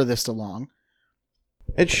furthest along.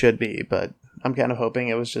 It should be, but I'm kind of hoping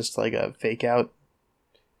it was just like a fake out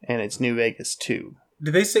and it's New Vegas 2.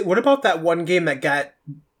 Did they say, what about that one game that got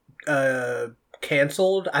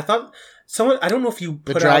canceled? I thought someone, I don't know if you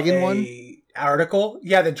put the dragon out one article.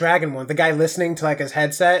 Yeah, the dragon one. The guy listening to like his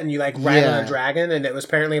headset and you like ride on a dragon and it was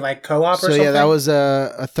apparently like co-op or something. So yeah, that was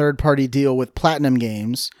a third party deal with Platinum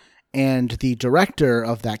Games, and the director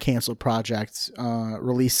of that canceled project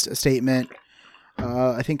released a statement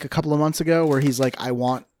I think a couple of months ago where he's like, I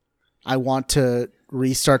want to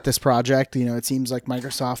restart this project. It seems like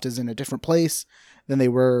Microsoft is in a different place than they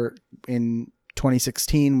were in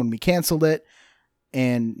 2016 when we canceled it.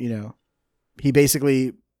 And, he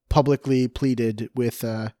basically publicly pleaded with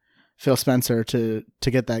Phil Spencer to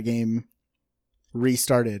get that game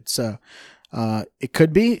restarted. So it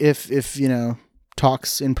could be if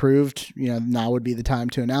talks improved, now would be the time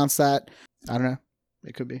to announce that. I don't know.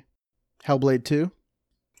 It could be. Hellblade 2?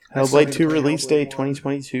 Hellblade 2 release date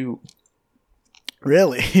 2022.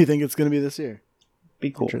 Really? You think it's going to be this year?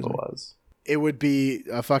 Be cool if it was. It would be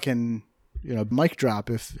a fucking, mic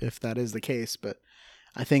drop if that is the case. But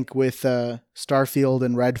I think with Starfield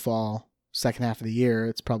and Redfall second half of the year,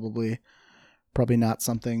 it's probably not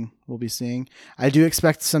something we'll be seeing. I do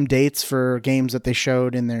expect some dates for games that they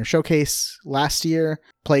showed in their showcase last year.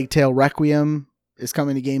 Plague Tale Requiem is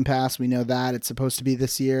coming to Game Pass. We know that. It's supposed to be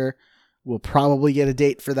this year. We'll probably get a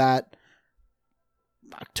date for that.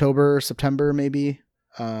 October, September, maybe.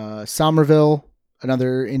 Somerville,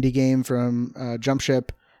 another indie game from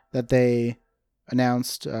Jumpship that they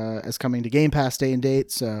announced as coming to Game Pass day and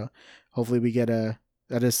date. So hopefully we get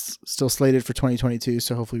that is still slated for 2022.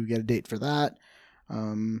 So hopefully we get a date for that.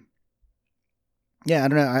 Yeah, I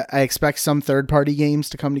don't know. I expect some third-party games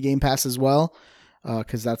to come to Game Pass as well,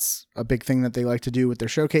 because that's a big thing that they like to do with their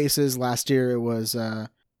showcases. Last year it was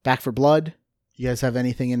Back for Blood. You guys have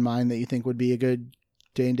anything in mind that you think would be a good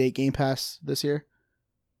day-and-date Game Pass this year?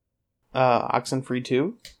 Oxenfree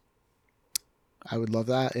 2. I would love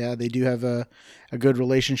that. Yeah, they do have a good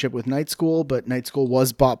relationship with Night School, but Night School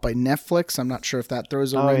was bought by Netflix. I'm not sure if that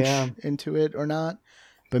throws a wrench into it or not,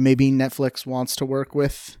 but maybe Netflix wants to work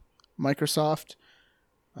with Microsoft.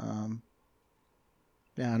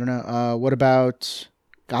 Yeah, I don't know. What about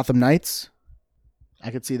Gotham Knights? I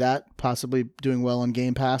could see that possibly doing well on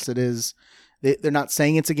Game Pass. It is. They're not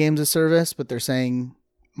saying it's a games of service, but they're saying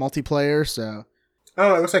multiplayer. So I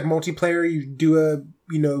don't know. It looks like multiplayer. You do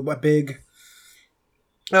a big.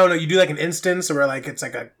 I don't know. You do like an instance where like it's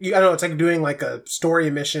like I don't know. It's like doing like a story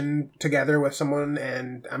mission together with someone,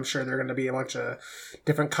 and I'm sure there are going to be a bunch of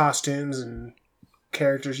different costumes and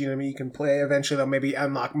characters. You know what I mean? You can play. Eventually, they'll maybe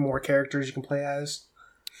unlock more characters you can play as.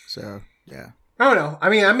 So yeah. I don't know. I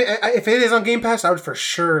mean, if it is on Game Pass, I would for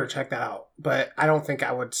sure check that out. But I don't think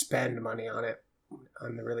I would spend money on it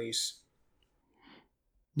on the release.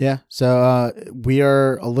 Yeah. So we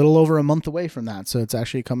are a little over a month away from that. So it's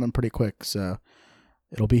actually coming pretty quick. So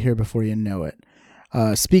it'll be here before you know it.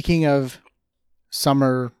 Speaking of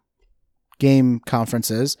summer game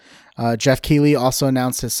conferences, Jeff Keighley also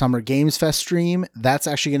announced his Summer Games Fest stream. That's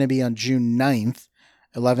actually going to be on June 9th.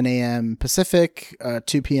 11 a.m. Pacific,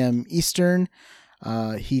 2 p.m. Eastern.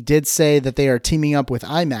 He did say that they are teaming up with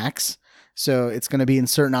IMAX. So it's going to be in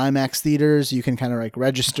certain IMAX theaters. You can kind of like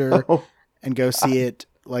register and go see it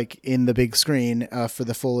like in the big screen for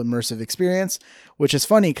the full immersive experience, which is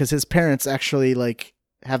funny because his parents actually like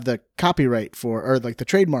have the copyright for, or like the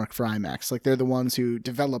trademark for IMAX. Like they're the ones who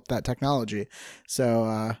developed that technology.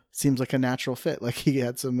 So seems like a natural fit. Like he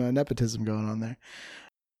had some nepotism going on there.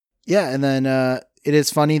 Yeah. And then it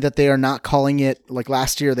is funny that they are not calling it, like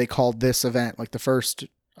last year they called this event, like the first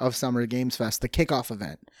of Summer Games Fest, the kickoff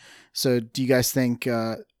event. So do you guys think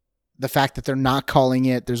the fact that they're not calling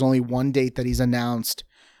it, there's only one date that he's announced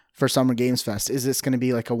for Summer Games Fest, is this going to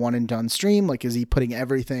be like a one and done stream? Like, is he putting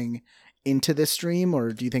everything into this stream,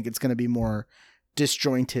 or do you think it's going to be more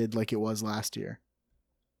disjointed like it was last year?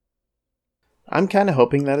 I'm kind of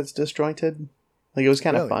hoping that it's disjointed. Like, it was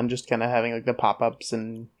kind of fun just kind of having like the pop-ups,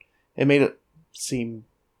 and it made it seem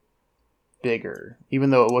bigger, even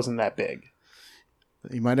though it wasn't that big.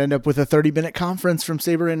 You might end up with a 30-minute conference from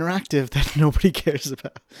Saber Interactive that nobody cares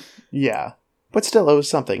about. Yeah. But still, it was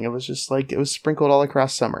something. It was just like, it was sprinkled all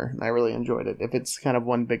across summer, and I really enjoyed it. If it's kind of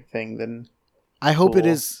one big thing, then I hope it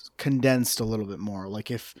is condensed a little bit more. Like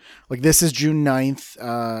if, like this is June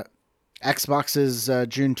 9th, Xbox is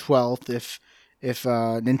June 12th. If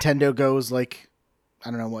Nintendo goes like,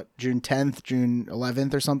 I don't know what, June 10th, June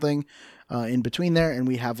 11th or something, in between there, and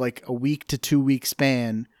we have like a week to 2 week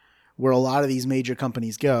span where a lot of these major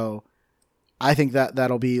companies go, I think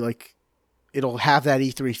that'll be like, it'll have that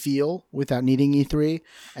E3 feel without needing E3.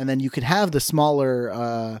 And then you could have the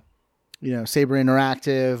smaller, Saber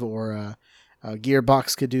Interactive or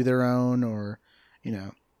Gearbox could do their own, or,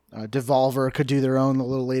 Devolver could do their own a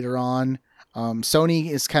little later on. Sony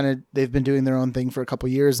is they've been doing their own thing for a couple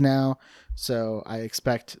years now. So I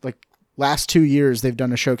expect, like, last 2 years, they've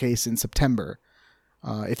done a showcase in September.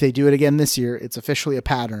 If they do it again this year, it's officially a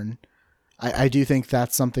pattern. I do think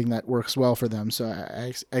that's something that works well for them. So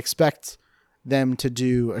I expect them to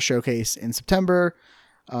do a showcase in September.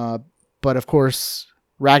 But of course,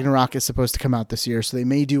 Ragnarok is supposed to come out this year. So they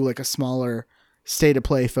may do like a smaller state of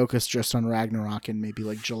play focused just on Ragnarok in maybe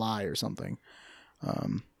like July or something.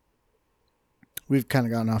 We've kind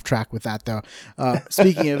of gotten off track with that though.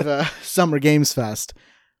 Speaking of Summer Games Fest,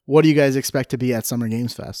 what do you guys expect to be at Summer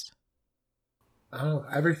Games Fest? Oh,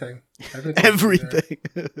 everything. Everything.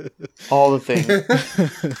 All the things.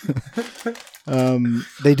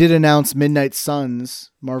 They did announce Midnight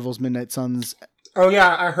Suns, Marvel's Midnight Suns. Oh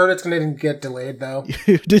yeah, I heard it's going to get delayed though.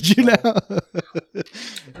 Did you know?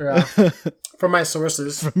 Yeah. From my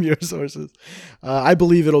sources. From your sources. I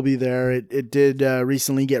believe it'll be there. It did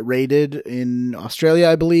recently get rated in Australia,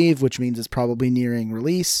 I believe, which means it's probably nearing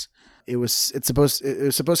release. It was supposed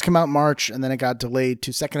to come out in March, and then it got delayed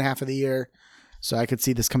to second half of the year. So I could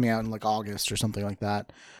see this coming out in like August or something like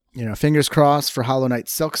that. Fingers crossed for Hollow Knight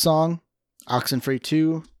Silksong, Oxenfree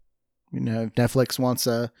 2. Netflix wants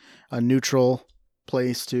a neutral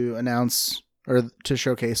place to announce or to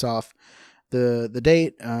showcase off the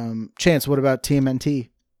date. Chance, what about TMNT?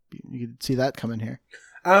 You could see that coming here.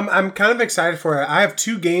 I'm kind of excited for it. I have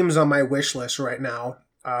 2 games on my wish list right now.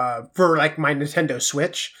 for like my Nintendo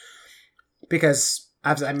Switch, because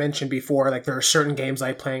as I mentioned before, like there are certain games I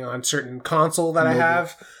like playing on certain console that I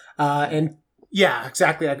have, and yeah,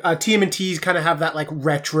 exactly. Like, TMNT's kind of have that like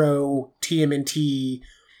retro TMNT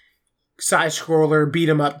side scroller beat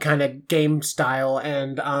 'em up kind of game style,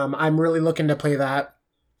 and I'm really looking to play that.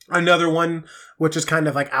 Another one, which is kind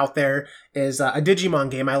of like out there, is a Digimon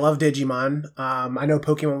game. I love Digimon. I know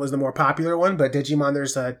Pokemon was the more popular one, but Digimon,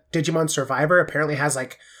 there's a Digimon Survivor. Apparently has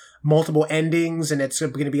like multiple endings, and it's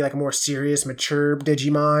going to be like a more serious, mature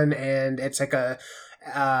Digimon, and it's like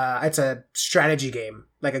it's a strategy game,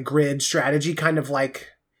 like a grid strategy, kind of like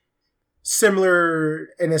similar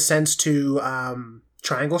in a sense to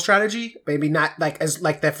Triangle Strategy. Maybe not like as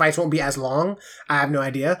like the fights won't be as long. I have no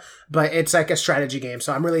idea, but it's like a strategy game.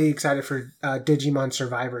 So I'm really excited for Digimon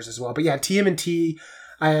Survivors as well. But yeah, TMNT,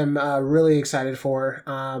 I am really excited for.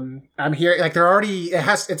 I'm here like they're already.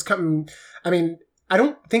 It's coming. I mean, I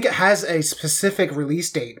don't think it has a specific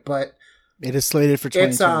release date, but it is slated for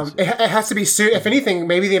 2022. It has to be soon. If anything,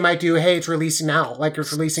 maybe they might do, hey, it's releasing now, like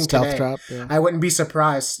it's releasing Stealth today. drop, yeah. I wouldn't be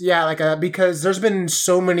surprised. Yeah, like because there's been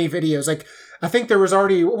so many videos. Like I think there was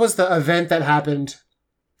already, what was the event that happened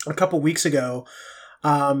a couple weeks ago?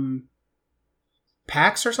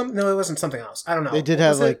 PAX or something? No, it wasn't something else. I don't know. They did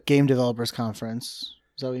have like Game Developers Conference.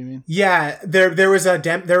 Is that what you mean? Yeah, there was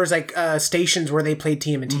like stations where they played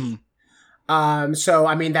TMNT. So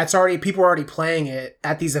I mean that's already, people are already playing it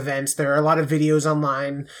at these events. There are a lot of videos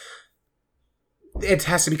online. It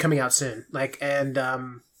has to be coming out soon. Like, and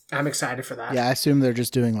I'm excited for that. Yeah, I assume they're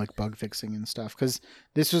just doing like bug fixing and stuff, because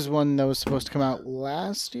this was one that was supposed to come out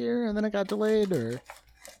last year and then it got delayed, or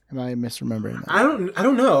am I misremembering that? I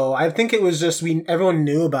don't know. I think it was just everyone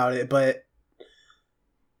knew about it, but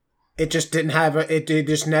it just didn't have it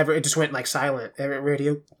just went like silent.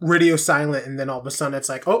 Radio silent, and then all of a sudden it's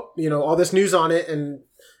like, oh, all this news on it, and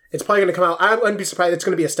it's probably going to come out. I wouldn't be surprised. It's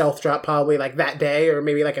going to be a stealth drop probably like that day, or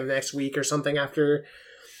maybe like in the next week or something after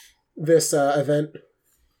this event.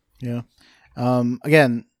 Yeah.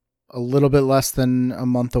 Again, a little bit less than a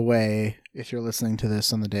month away if you're listening to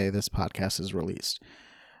this on the day this podcast is released.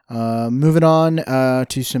 Moving on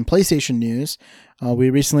to some PlayStation news.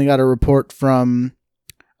 We recently got a report from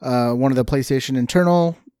one of the PlayStation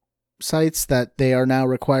internal sites that they are now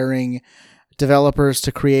requiring developers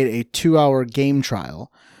to create a 2-hour game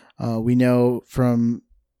trial. We know from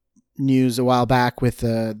news a while back with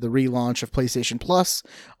the relaunch of PlayStation Plus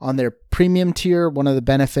on their premium tier, one of the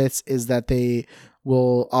benefits is that they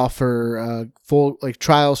will offer full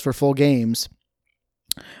trials for full games.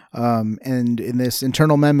 And in this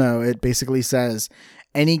internal memo, it basically says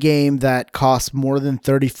any game that costs more than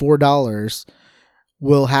 $34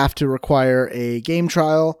 will have to require a game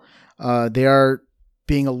trial. They are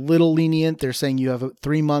being a little lenient. They're saying you have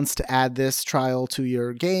 3 months to add this trial to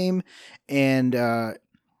your game, and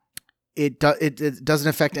it doesn't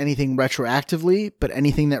affect anything retroactively, but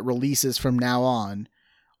anything that releases from now on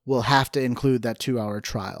will have to include that 2-hour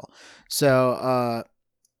trial. So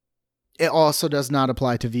it also does not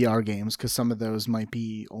apply to VR games, because some of those might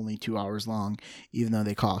be only 2 hours long, even though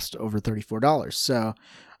they cost over $34. So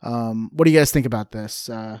what do you guys think about this?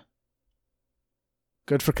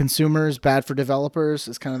 Good for consumers, bad for developers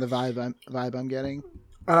is kind of the vibe I'm getting.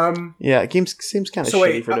 Yeah, it seems kind of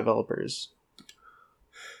shitty for developers.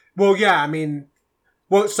 Well, yeah, I mean,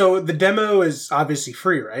 so the demo is obviously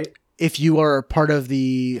free, right? If you are part of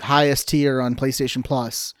the highest tier on PlayStation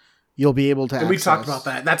Plus, you'll be able to access. We talked about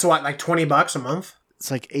that. That's what, like $20 a month?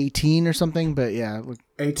 It's like 18 or something, but yeah,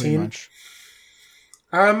 18. Much.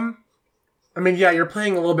 I mean, yeah, you're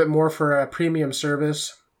paying a little bit more for a premium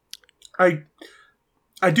service. I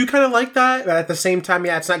do kind of like that, but at the same time,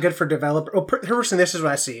 yeah, it's not good for developer. Oh, personally, this is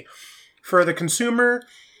what I see. For the consumer,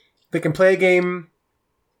 they can play a game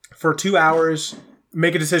for 2 hours,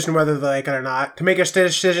 make a decision whether they like it or not. To make a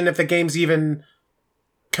decision if the game's even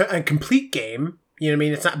a complete game, you know what I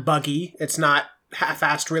mean? It's not buggy. It's not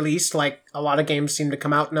half-assed released like a lot of games seem to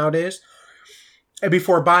come out nowadays. And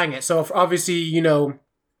before buying it. So if obviously,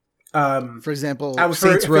 for example,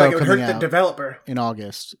 Saints Row like it would hurt the developer in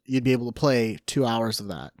August. You'd be able to play 2 hours of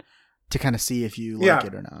that to kind of see if you like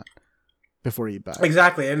it or not before you buy it.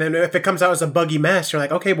 Exactly. And then if it comes out as a buggy mess, you're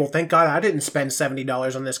like, okay, well, thank God I didn't spend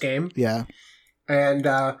 $70 on this game. Yeah. And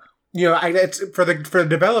it's for the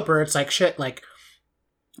developer, it's like shit. Like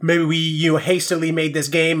maybe we hastily made this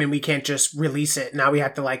game and we can't just release it. Now we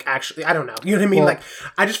have to actually, I don't know. You know what I mean? Well,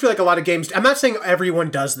 I just feel like a lot of games, I'm not saying everyone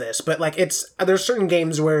does this, but there's certain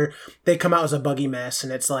games where they come out as a buggy mess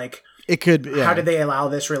and it's like, it could, yeah. How did they allow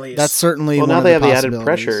this release? That's certainly well, one now of they the have the added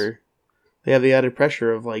possibilities. pressure. They have the added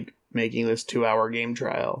pressure of making this 2-hour game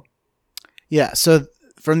trial. Yeah. So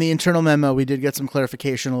from the internal memo, we did get some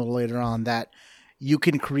clarification a little later on that you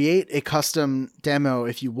can create a custom demo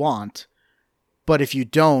if you want, but if you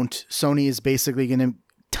don't, Sony is basically going to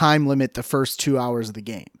time limit the first 2 hours of the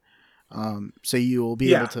game. So you will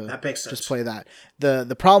be able to just play that.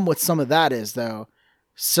 The problem with some of that is, though,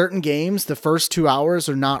 certain games, the first 2 hours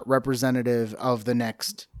are not representative of the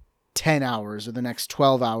next 10 hours or the next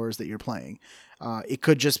 12 hours that you're playing. It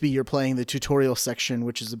could just be you're playing the tutorial section,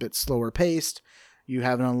 which is a bit slower paced. You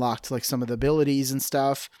haven't unlocked like some of the abilities and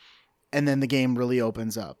stuff, and then the game really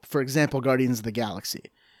opens up. For example, Guardians of the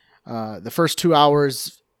Galaxy. The first 2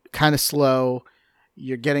 hours, kind of slow.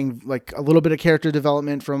 You're getting like a little bit of character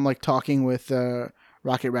development from like talking with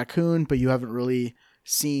Rocket Raccoon, but you haven't really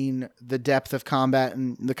seen the depth of combat,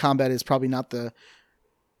 and the combat is probably not the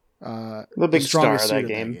big star of that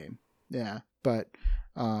game. Yeah, but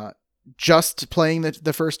just playing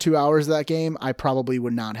the first 2 hours of that game, I probably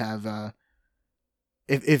would not have.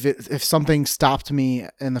 If something stopped me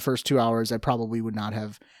in the first 2 hours, I probably would not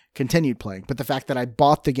have continued playing. But the fact that I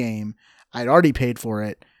bought the game, I'd already paid for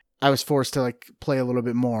it. I was forced to like play a little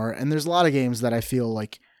bit more. And there's a lot of games that I feel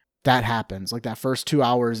like that happens. Like that first 2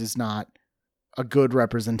 hours is not a good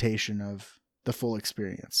representation of the full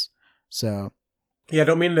experience. So. Yeah, I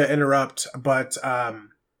don't mean to interrupt, but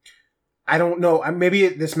I don't know. Maybe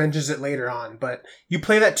this mentions it later on, but you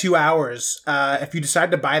play that 2 hours. If you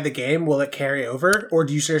decide to buy the game, will it carry over, or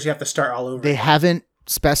do you seriously have to start all over? They haven't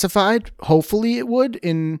specified. Hopefully it would.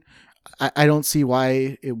 I don't see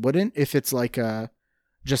why it wouldn't if it's like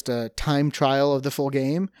just a time trial of the full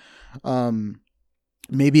game.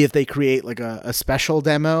 Maybe if they create like a special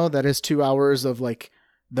demo that is 2 hours of like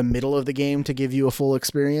the middle of the game to give you a full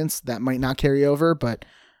experience, that might not carry over, but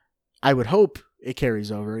I would hope it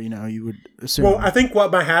carries over. You know, you would assume. Well, I think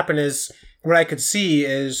what might happen is, what I could see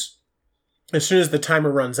is, as soon as the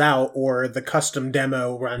timer runs out or the custom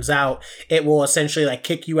demo runs out, it will essentially like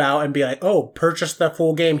kick you out and be like, oh, purchase the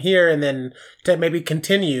full game here and then to maybe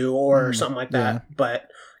continue or something like that. Yeah. But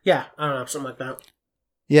yeah, I don't know, something like that.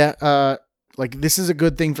 Yeah. Like this is a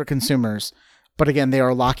good thing for consumers, but again, they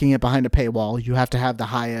are locking it behind a paywall. You have to have the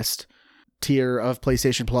highest tier of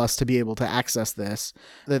PlayStation Plus to be able to access this.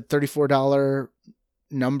 The $34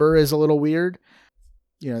 number is a little weird.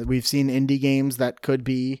 You know, we've seen indie games that could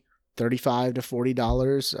be $35 to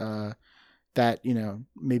 $40 that, you know,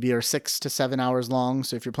 maybe are 6 to 7 hours long.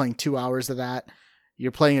 So if you're playing 2 hours of that,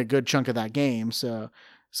 you're playing a good chunk of that game. So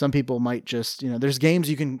some people might just, you know, there's games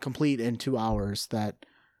you can complete in 2 hours that,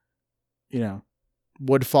 you know,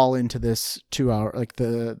 would fall into this 2 hour, like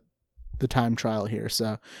the time trial here.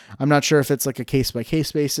 So I'm not sure if it's like a case by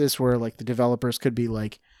case basis where like the developers could be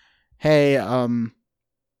like, hey,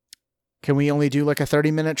 can we only do like a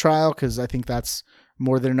 30-minute trial? Cause I think that's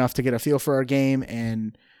more than enough to get a feel for our game.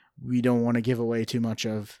 And we don't want to give away too much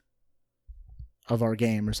of our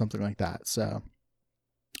game or something like that. So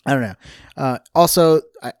I don't know. Also,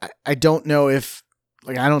 I don't know if,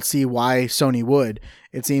 like, I don't see why Sony would.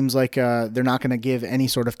 It seems like they're not going to give any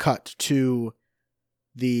sort of cut to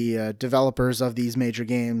the developers of these major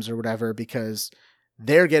games or whatever, because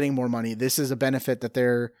they're getting more money. This is a benefit that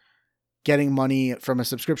they're getting money from a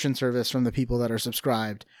subscription service from the people that are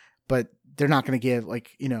subscribed, but they're not going to give,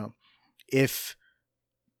 like, you know, if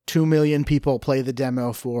 2 million people play the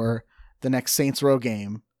demo for the next Saints Row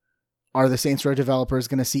game, are the Saints Row developers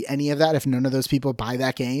going to see any of that? If none of those people buy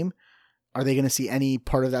that game, are they going to see any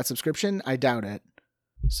part of that subscription? I doubt it.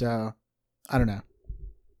 So I don't know.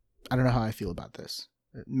 I don't know how I feel about this.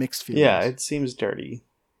 Mixed feelings. Yeah, it seems dirty.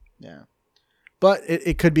 Yeah. But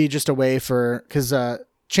it could be just a way for, because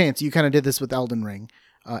Chance, you kind of did this with Elden Ring.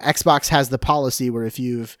 Xbox has the policy where if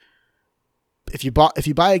you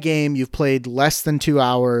buy a game, you've played less than 2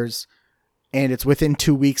 hours, and it's within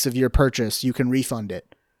 2 weeks of your purchase, you can refund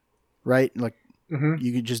it, right? Like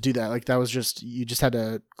you could just do that. Like that was just, you just had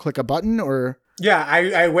to click a button, or yeah,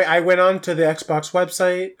 I went on to the Xbox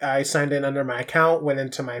website. I signed in under my account, went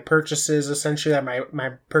into my purchases, essentially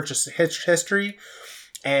my purchase history,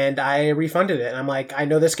 and I refunded it. And I'm like, I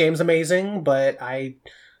know this game's amazing, but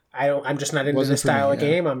I'm just not into this style of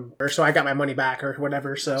game. So I got my money back or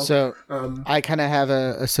whatever. So I kind of have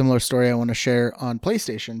a similar story I want to share on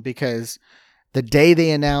PlayStation, because the day they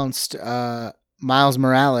announced Miles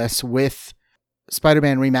Morales with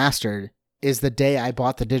Spider-Man Remastered is the day I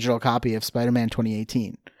bought the digital copy of Spider-Man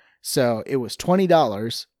 2018. So it was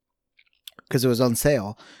 $20 because it was on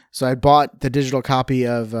sale. So I bought the digital copy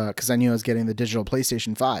of, because I knew I was getting the digital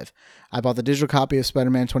PlayStation 5. I bought the digital copy of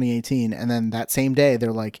Spider-Man 2018. And then that same day,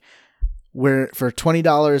 they're like, for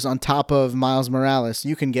 $20 on top of Miles Morales,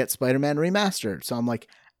 you can get Spider-Man Remastered. So I'm like,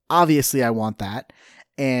 obviously I want that.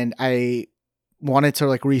 And I wanted to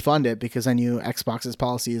like refund it because I knew Xbox's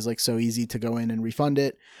policy is like so easy to go in and refund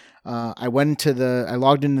it. I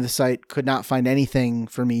logged into the site, could not find anything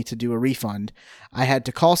for me to do a refund. I had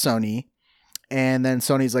to call Sony, and then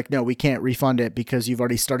Sony's like, no, we can't refund it because you've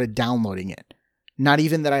already started downloading it. Not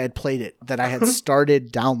even that I had played it, that I had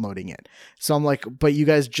started downloading it. So I'm like, but you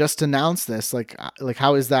guys just announced this. Like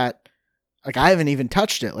how is that? Like, I haven't even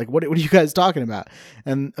touched it. Like, what are you guys talking about?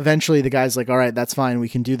 And eventually the guy's like, all right, that's fine. We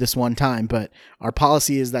can do this one time. But our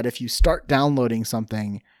policy is that if you start downloading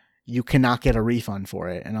something, you cannot get a refund for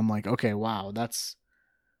it. And I'm like, okay, wow, that's...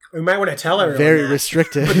 We might want to tell everyone very that.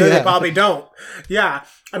 restrictive. But no, they probably don't. Yeah.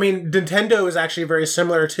 I mean, Nintendo is actually very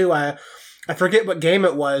similar too. I forget what game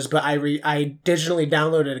it was, but I digitally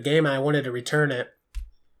downloaded a game and I wanted to return it.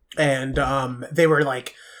 And they were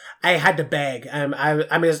like... I had to beg.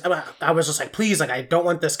 I was just like, please, like, I don't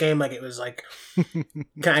want this game. Like, it was like,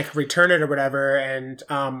 can I return it or whatever? And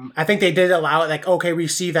I think they did allow it. Like, okay, we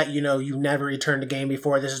see that you never returned a game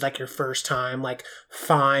before. This is like your first time. Like,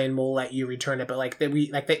 fine, we'll let you return it. But like,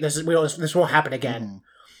 this won't happen again. Mm-hmm.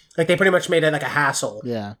 Like, they pretty much made it like a hassle.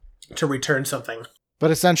 Yeah. To return something.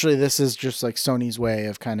 But essentially, this is just like Sony's way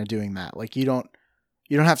of kind of doing that. Like, you don't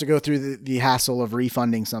have to go through the hassle of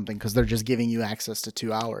refunding something because they're just giving you access to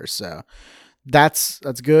 2 hours. So that's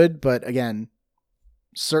good. But again,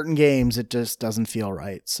 certain games, it just doesn't feel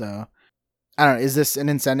right. So I don't know. Is this an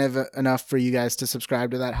incentive enough for you guys to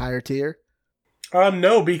subscribe to that higher tier?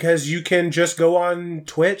 No, because you can just go on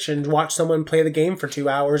Twitch and watch someone play the game for 2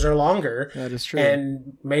 hours or longer. That is true.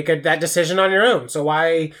 And make that decision on your own. So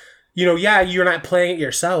why... yeah, you're not playing it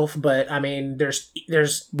yourself, but I mean, there's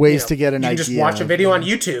ways to get an idea. You can just watch a video on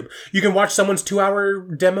YouTube. You can watch someone's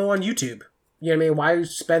 2-hour demo on YouTube. You know what I mean? Why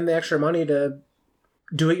spend the extra money to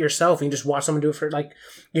do it yourself? You can just watch someone do it for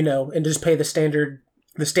and just pay the standard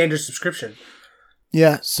subscription.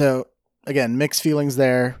 Yeah. So again, mixed feelings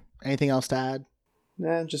there. Anything else to add?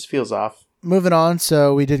 Nah, it just feels off. Moving on.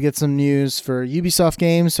 So we did get some news for Ubisoft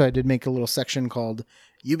games. So I did make a little section called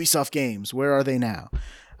Ubisoft games. Where are they now?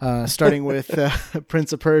 Starting with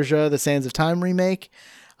Prince of Persia, The Sands of Time remake.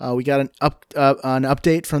 We got an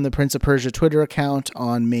update from the Prince of Persia Twitter account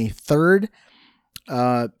on May 3rd.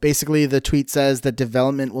 Basically, the tweet says that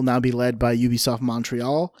development will now be led by Ubisoft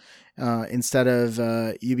Montreal instead of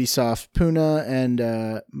Ubisoft Pune and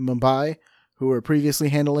Mumbai, who were previously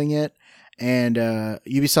handling it. And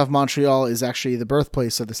Ubisoft Montreal is actually the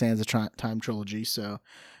birthplace of the Sands of Time trilogy, so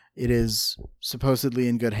it is supposedly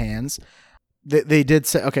in good hands. They did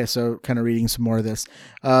say, okay, so kind of reading some more of this.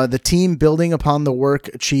 The team building upon the work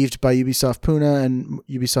achieved by Ubisoft Pune and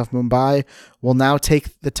Ubisoft Mumbai will now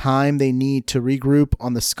take the time they need to regroup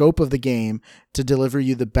on the scope of the game to deliver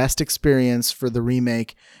you the best experience for the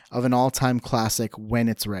remake of an all-time classic when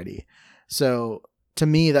it's ready. So to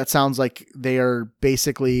me, that sounds like they are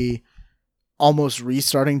basically almost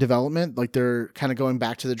restarting development. Like they're kind of going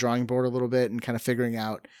back to the drawing board a little bit and kind of figuring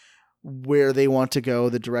out where they want to go,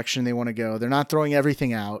 the direction they want to go. They're not throwing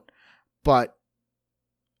everything out, but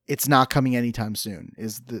it's not coming anytime soon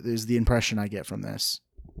is the impression I get from this.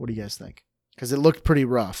 What do you guys think? Because it looked pretty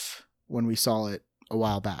rough when we saw it a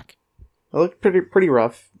while back. It looked pretty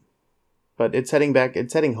rough, but it's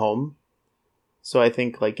heading home. So I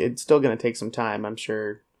think like it's still going to take some time. I'm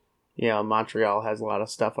sure, Montreal has a lot of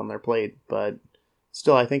stuff on their plate, but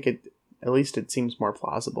still I think at least it seems more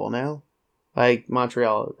plausible now. Like,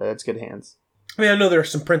 Montreal, that's good hands. I mean, I know there are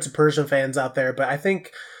some Prince of Persia fans out there, but I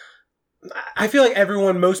feel like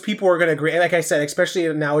most people are going to agree. Like I said,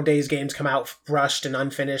 especially nowadays, games come out rushed and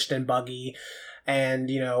unfinished and buggy and,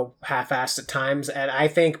 half-assed at times. And I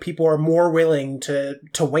think people are more willing to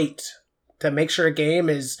wait to make sure a game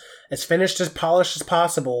is as finished, as polished as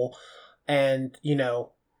possible. And,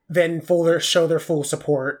 then show their full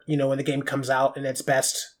support, when the game comes out and it's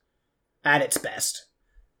best at its best.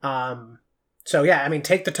 So yeah, I mean,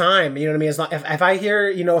 take the time, you know what I mean? It's not, if I hear,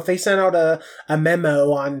 if they send out a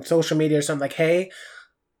memo on social media or something like, hey,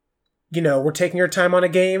 we're taking your time on a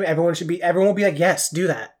game, everyone will be like, yes, do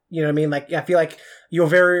that. You know what I mean? Like, I feel like you'll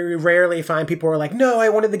very rarely find people who are like, no, I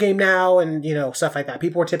wanted the game now. And, stuff like that.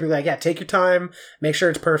 People are typically like, yeah, take your time, make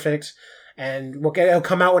sure it's perfect. And it'll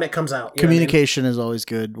come out when it comes out. Communication is always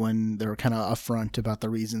good when they're kind of upfront about the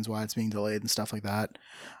reasons why it's being delayed and stuff like that.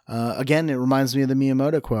 Again, it reminds me of the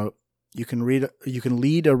Miyamoto quote. You can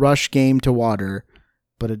lead a rush game to water,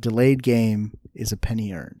 but a delayed game is a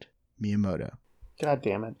penny earned. Miyamoto. God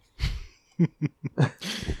damn it.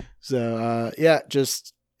 So,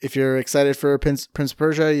 just if you're excited for Prince of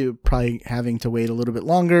Persia, you're probably having to wait a little bit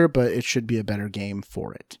longer, but it should be a better game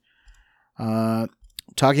for it.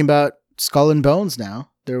 Talking about Skull and Bones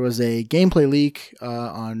now. there was a gameplay leak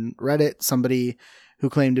on Reddit. Somebody who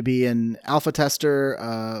claimed to be an alpha tester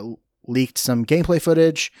leaked some gameplay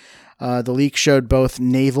footage. The leak showed both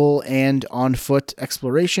naval and on-foot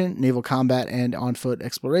exploration, naval combat and on-foot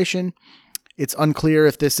exploration. It's unclear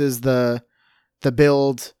if this is the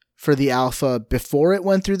build for the alpha before it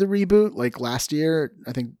went through the reboot, like last year.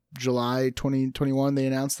 I think July 2021 they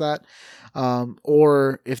announced that,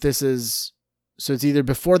 or if this is, so it's either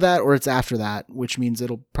before that or it's after that, which means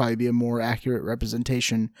it'll probably be a more accurate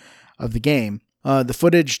representation of the game. The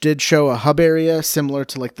footage did show a hub area similar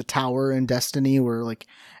to like the tower in Destiny, where like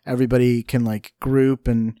everybody can like group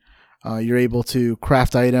and you're able to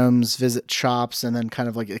craft items, visit shops, and then kind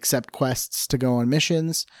of like accept quests to go on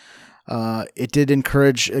missions. They did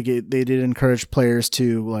encourage players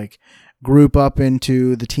to like group up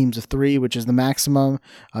into the teams of 3, which is the maximum.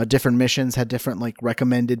 Different missions had different like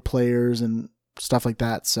recommended players and stuff like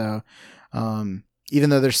that. So even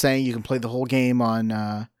though they're saying you can play the whole game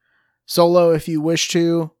on solo if you wish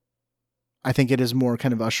to, I think it is more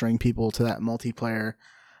kind of ushering people to that multiplayer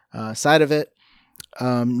side of it.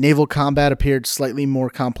 Naval combat appeared slightly more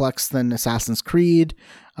complex than Assassin's Creed,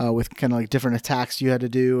 with kind of like different attacks you had to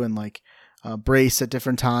do and like brace at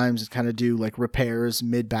different times and kind of do like repairs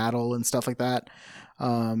mid-battle and stuff like that.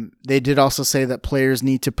 They did also say that players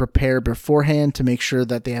need to prepare beforehand to make sure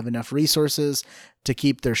that they have enough resources to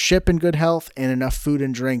keep their ship in good health and enough food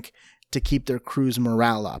and drink to keep their crew's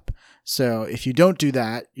morale up. So if you don't do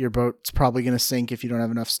that, your boat's probably going to sink if you don't have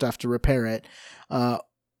enough stuff to repair it,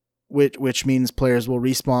 which means players will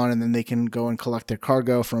respawn and then they can go and collect their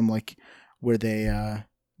cargo from like where they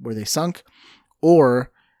sunk,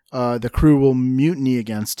 or the crew will mutiny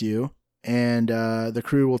against you and the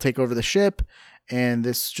crew will take over the ship, and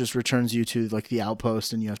this just returns you to like the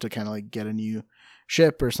outpost and you have to kind of like get a new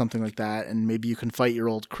ship or something like that, and maybe you can fight your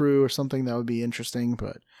old crew or something. That would be interesting.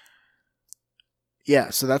 But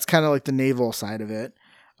yeah, so that's kind of like the naval side of it.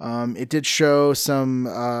 It did show some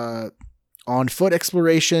on foot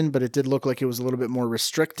exploration, but it did look like it was a little bit more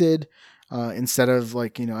restricted, instead of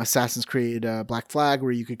like, Assassin's Creed Black Flag,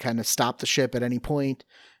 where you could kind of stop the ship at any point,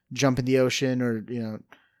 jump in the ocean, or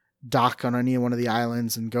dock on any one of the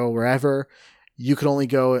islands and go wherever. You could only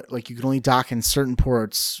dock in certain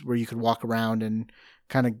ports where you could walk around and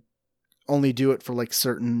kind of only do it for like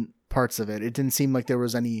certain parts of it. It didn't seem like there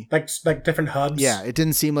was any like different hubs. Yeah, it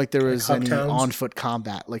didn't seem like there was any towns on foot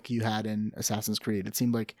combat like you had in Assassin's Creed. It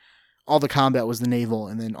seemed like all the combat was the naval,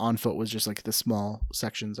 and then on foot was just like the small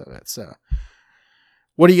sections of it. So,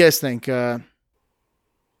 what do you guys think?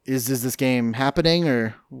 Is this game happening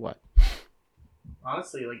or what?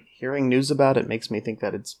 Honestly, like hearing news about it makes me think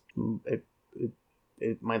that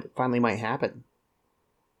it might happen.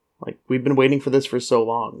 Like we've been waiting for this for so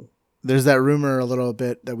long. There's that rumor a little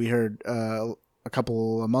bit that we heard a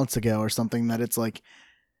couple of months ago or something, that it's like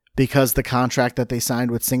because the contract that they signed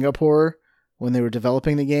with Singapore when they were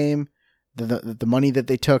developing the game, the money that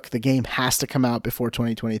they took, the game has to come out before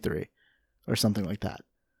 2023 or something like that.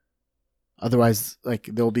 Otherwise, like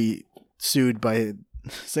they'll be sued by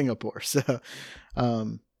Singapore. So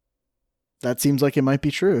that seems like it might be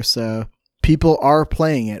true. So people are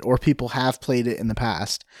playing it, or people have played it in the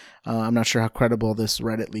past. I'm not sure how credible this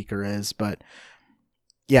Reddit leaker is, but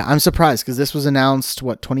yeah, I'm surprised because this was announced,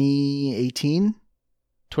 2018,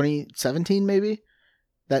 2017 maybe?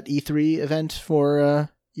 That E3 event for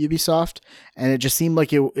Ubisoft, and it just seemed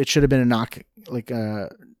like it should have been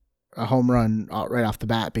a home run right off the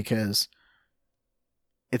bat, because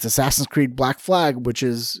it's Assassin's Creed Black Flag, which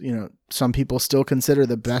is, some people still consider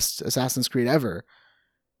the best Assassin's Creed ever.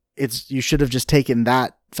 You should have just taken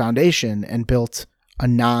that foundation and built a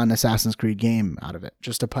non-Assassin's Creed game out of it,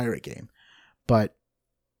 just a pirate game. But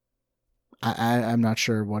I'm not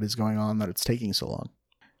sure what is going on that it's taking so long.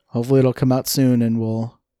 Hopefully it'll come out soon and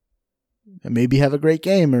we'll maybe have a great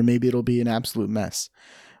game, or maybe it'll be an absolute mess.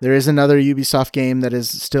 There is another Ubisoft game that is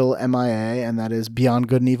still MIA, and that is Beyond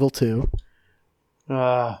Good and Evil 2.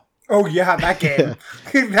 Oh yeah, that game.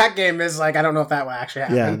 That game is like, I don't know if that will actually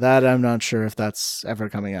happen. Yeah, that I'm not sure if that's ever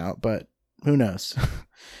coming out, but who knows?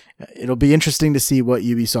 It'll be interesting to see what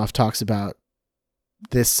Ubisoft talks about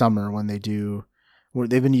this summer when they do.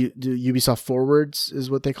 They've been do Ubisoft Forwards is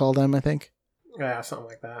what they call them, I think. Yeah, something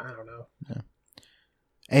like that. I don't know. Yeah.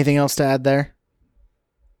 Anything else to add there?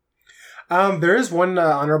 There is one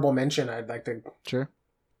honorable mention I'd like to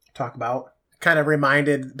talk about. Kind of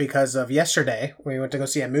reminded because of yesterday when we went to go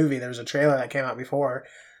see a movie. There was a trailer that came out before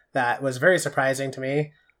that was very surprising to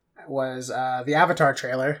me. It was the Avatar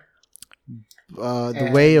trailer.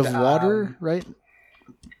 The Way of Water, right?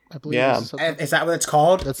 I believe. Yeah. Is that what it's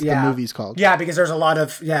called? That's the movie's called. Yeah, because there's a lot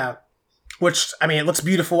of which, I mean, it looks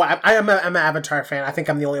beautiful. I'm an Avatar fan. I think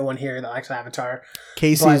I'm the only one here that likes Avatar.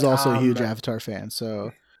 Casey But, is also a huge Avatar fan,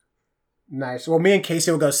 so Nice. Well, me and Casey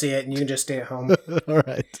will go see it, and you can just stay at home. all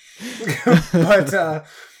right. But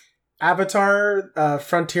Avatar,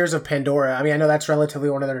 Frontiers of Pandora. I mean, I know that's relatively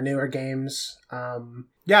one of their newer games.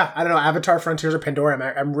 Yeah, I don't know. Avatar, Frontiers of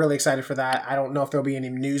Pandora. I'm really excited for that. I don't know if there'll be any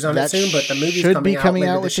news on it soon, but the movie's should be coming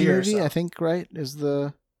out out with this the year, movie. so. I think, right? Is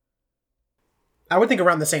the I would think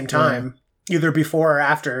around the same time, either before or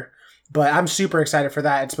after. But I'm super excited for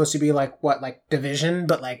that. It's supposed to be like Division,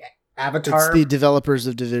 but like Avatar. It's the developers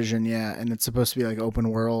of Division, yeah, and it's supposed to be like open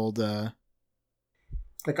world,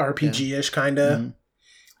 like RPG-ish kind of. Mhm.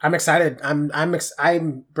 I'm excited. I'm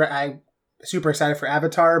super excited for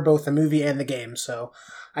Avatar, both the movie and the game. So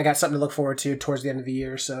I got something to look forward to towards the end of the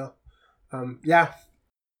year. So yeah.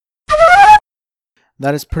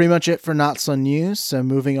 That is pretty much it for Not So News. So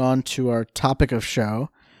moving on to our topic of show,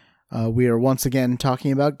 we are once again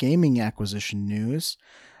talking about gaming acquisition news.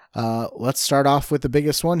 Let's start off with the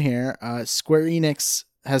biggest one here. Square Enix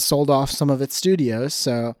has sold off some of its studios.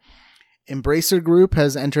 So Embracer Group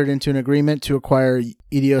has entered into an agreement to acquire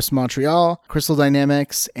Eidos Montreal, Crystal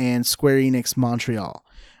Dynamics, and Square Enix Montreal.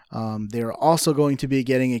 They are also going to be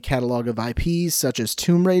getting a catalog of IPs such as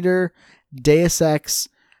Tomb Raider, Deus Ex,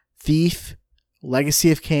 Thief,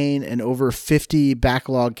 Legacy of Kain, and over 50 back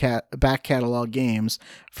catalog games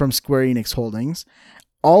from Square Enix Holdings.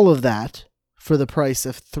 All of that for the price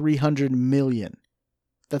of $300 million.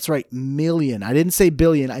 That's right, million. I didn't say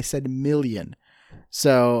billion, I said million.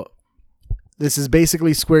 So this is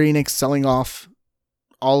basically Square Enix selling off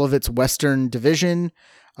all of its Western division.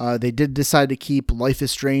 They did decide to keep Life is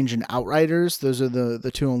Strange and Outriders. Those are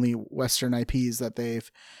the two only Western IPs that they've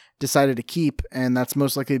decided to keep, and that's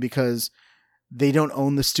most likely because they don't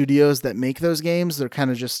own the studios that make those games. They're kind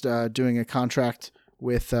of just doing a contract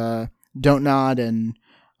with Don't Nod and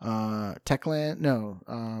Techland. No,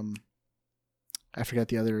 I forgot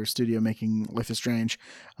the other studio making Life is Strange.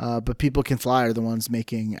 But People Can Fly are the ones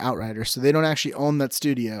making Outriders. So they don't actually own that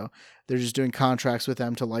studio. They're just doing contracts with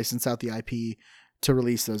them to license out the IP to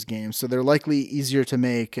release those games. So they're likely easier to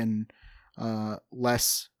make and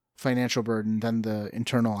less financial burden than the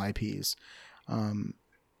internal IPs.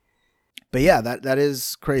 But yeah, that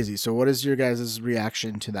is crazy. So what is your guys'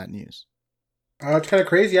 reaction to that news? It's kind of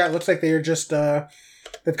crazy. Yeah, it looks like they're just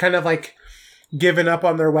they've kind of like given up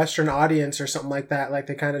on their Western audience or something like that. Like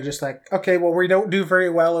they kind of just like, okay, well, we don't do very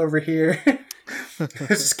well over here. Let's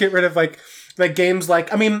just get rid of like games like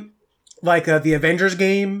the Avengers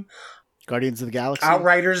game. Guardians of the Galaxy.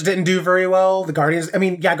 Outriders didn't do very well. The Guardians,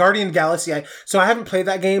 Guardian of the Galaxy. So I haven't played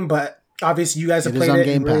that game, but obviously you guys have played it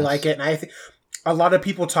and really like it. And I think a lot of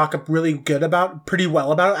people talk pretty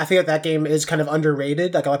well about it. I think that game is kind of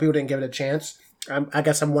underrated. Like a lot of people didn't give it a chance. I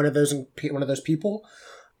guess I'm one of those people.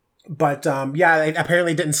 But it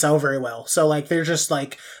apparently didn't sell very well. So like they're just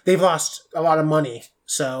like they've lost a lot of money.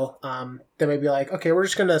 So they may be like, okay, we're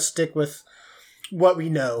just gonna stick with what we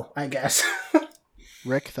know, I guess.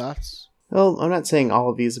 Rick, thoughts? Well, I'm not saying all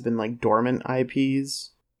of these have been like dormant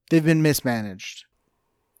IPs. They've been mismanaged.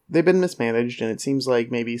 And it seems like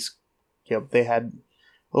maybe they had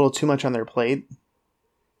a little too much on their plate,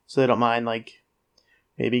 so they don't mind like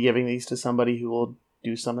maybe giving these to somebody who will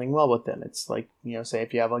do something well with them. It's like, say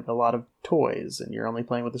if you have like a lot of toys and you're only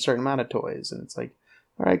playing with a certain amount of toys, and it's like,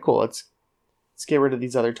 all right, cool, let's get rid of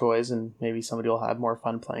these other toys and maybe somebody will have more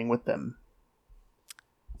fun playing with them.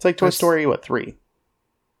 It's like Toy Story 3.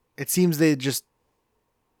 It seems they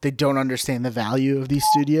don't understand the value of these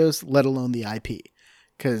studios, let alone the IP.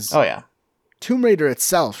 Because Tomb Raider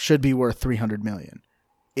itself should be worth $300 million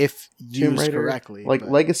if used correctly. Like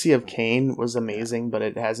Legacy of Kain was amazing, but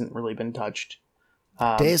it hasn't really been touched.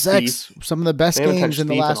 Deus Ex, some of the best games in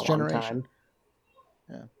the last generation.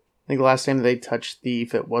 Yeah. I think the last time they touched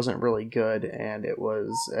Thief, it wasn't really good, and it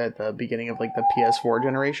was at the beginning of like the PS4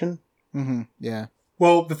 generation. Mm-hmm. Yeah.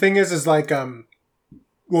 Well, the thing is like,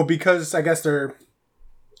 because I guess they're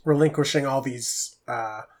relinquishing all these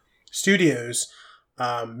studios,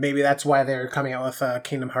 maybe that's why they're coming out with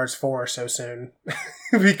Kingdom Hearts 4 so soon.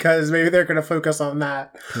 Because maybe they're going to focus on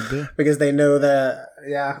that. Could be. Because they know that,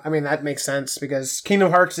 that makes sense. Because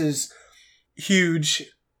Kingdom Hearts is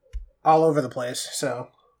huge all over the place, so...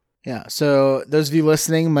 Yeah, so those of you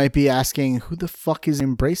listening might be asking, who the fuck is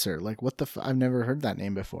Embracer? Like, what the I've never heard that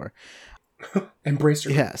name before.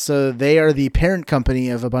 Embracer. Yeah, so they are the parent company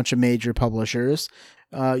of a bunch of major publishers.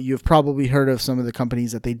 You've probably heard of some of the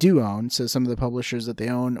companies that they do own. So some of the publishers that they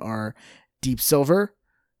own are Deep Silver,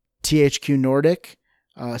 THQ Nordic,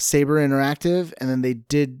 Saber Interactive, and then they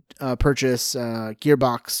did purchase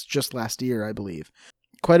Gearbox just last year, I believe.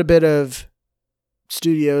 Quite a bit of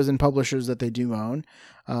studios and publishers that they do own.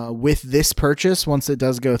 With this purchase, once it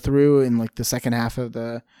does go through in like the second half of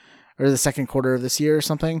the second quarter of this year or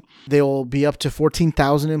something, they will be up to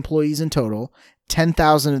 14,000 employees in total.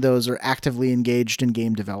 10,000 of those are actively engaged in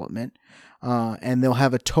game development. And they'll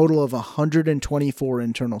have a total of 124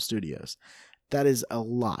 internal studios. That is a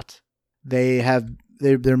lot.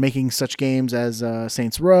 They're making such games as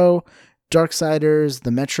Saints Row, Darksiders,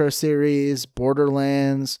 the Metro series,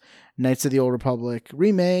 Borderlands, Knights of the Old Republic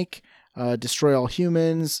remake, Destroy All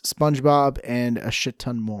Humans, SpongeBob, and a shit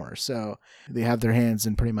ton more. So they have their hands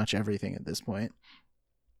in pretty much everything at this point.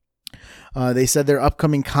 They said their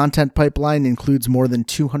upcoming content pipeline includes more than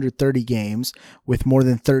 230 games with more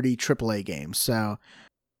than 30 AAA games. So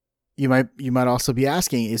you might also be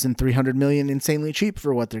asking, isn't $300 million insanely cheap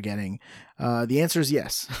for what they're getting? The answer is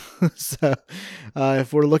yes. So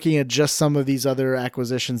if we're looking at just some of these other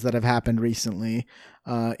acquisitions that have happened recently,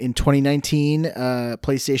 in 2019,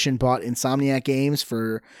 PlayStation bought Insomniac Games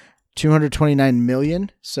for $229 million.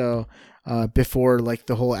 So before like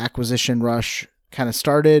the whole acquisition rush kind of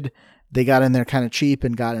started, they got in there kind of cheap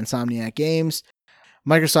and got Insomniac Games.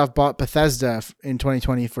 Microsoft bought Bethesda in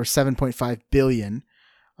 2020 for $7.5 billion.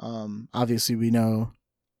 Obviously, we know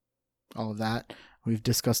all of that. We've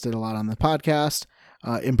discussed it a lot on the podcast.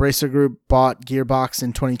 Embracer Group bought Gearbox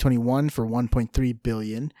in 2021 for $1.3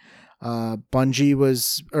 billion. Activision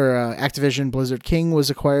Blizzard King was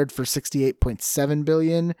acquired for $68.7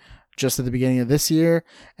 billion just at the beginning of this year.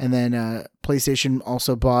 And then PlayStation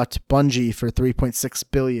also bought Bungie for $3.6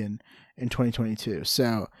 billion in 2022.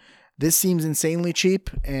 So this seems insanely cheap.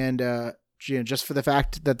 And just for the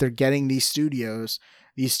fact that they're getting these studios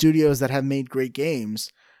that have made great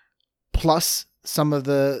games, plus some of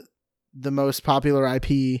the most popular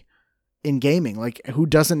IP in gaming. Like, who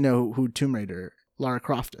doesn't know who Tomb Raider, Lara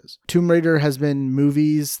Croft is? Tomb Raider has been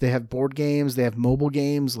movies, they have board games, they have mobile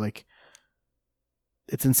games. Like,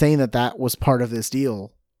 it's insane that was part of this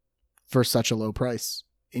deal for such a low price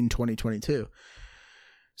in 2022.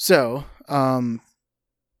 So,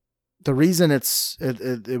 the reason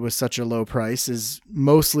it was such a low price is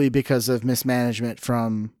mostly because of mismanagement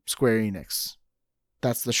from Square Enix.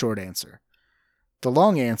 That's the short answer. The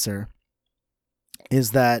long answer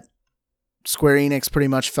is that Square Enix pretty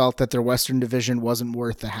much felt that their Western division wasn't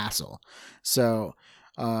worth the hassle. So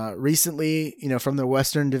recently, from the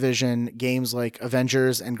Western division, games like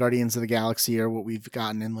Avengers and Guardians of the Galaxy are what we've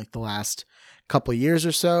gotten in like the last couple of years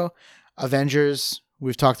or so. Avengers,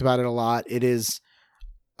 we've talked about it a lot. It is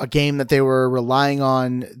a game that they were relying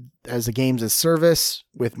on as a games as service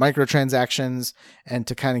with microtransactions, and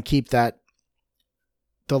to kind of keep the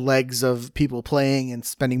legs of people playing and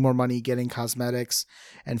spending more money getting cosmetics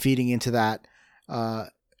and feeding into that,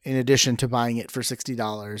 in addition to buying it for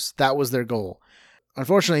 $60. That was their goal.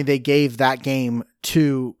 Unfortunately, they gave that game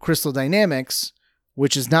to Crystal Dynamics,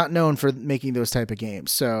 which is not known for making those type of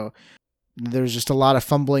games. So there's just a lot of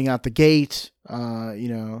fumbling out the gate.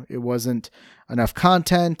 It wasn't enough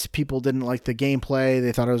content. People didn't like the gameplay.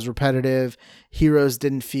 They thought it was repetitive. Heroes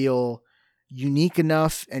didn't feel unique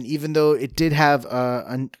enough. And even though it did have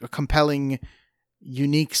a compelling,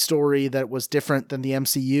 unique story that was different than the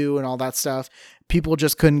MCU and all that stuff, people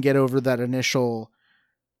just couldn't get over that initial,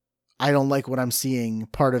 I don't like what I'm seeing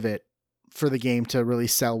part of it for the game to really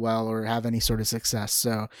sell well or have any sort of success.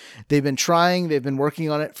 So they've been working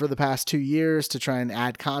on it for the past 2 years to try and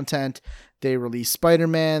add content. They released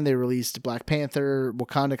Spider-Man, they released Black Panther,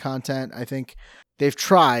 Wakanda content. I think they've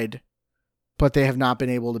tried, but they have not been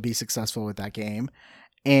able to be successful with that game.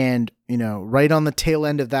 And, right on the tail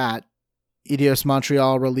end of that, Eidos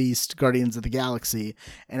Montreal released Guardians of the Galaxy.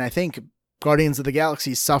 And I think Guardians of the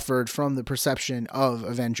Galaxy suffered from the perception of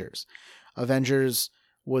Avengers. Avengers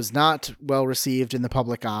was not well received in the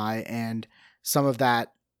public eye, and some of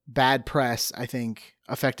that bad press, I think,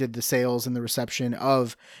 affected the sales and the reception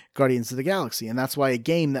of Guardians of the Galaxy. And that's why a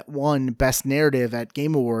game that won Best Narrative at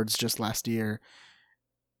Game Awards just last year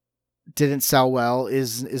didn't sell well,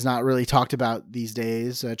 is not really talked about these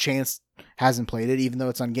days. Chance hasn't played it, even though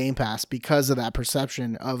it's on Game Pass, because of that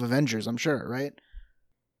perception of Avengers, I'm sure, right?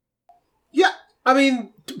 Yeah. I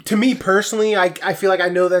mean, to me personally, I feel like I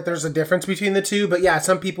know that there's a difference between the two, but yeah,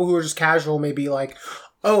 some people who are just casual may be like,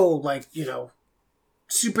 oh, like,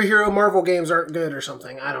 superhero Marvel games aren't good or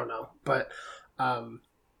something. I don't know. But, I don't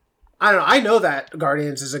know. I know that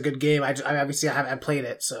Guardians is a good game. I haven't played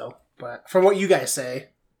it, so, but from what you guys say.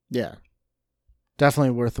 Yeah.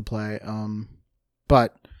 Definitely worth a play.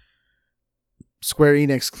 But Square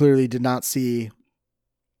Enix clearly did not see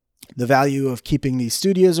the value of keeping these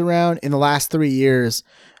studios around. In the last 3 years,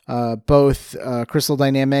 Both Crystal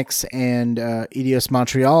Dynamics and Eidos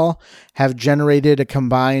Montreal have generated a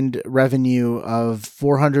combined revenue of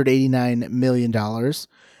 $489 million,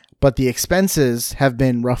 but the expenses have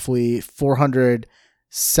been roughly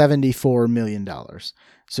 $474 million.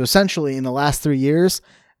 So essentially, in the last 3 years,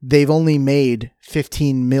 they've only made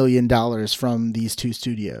 $15 million from these two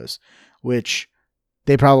studios, which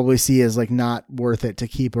they probably see as like not worth it to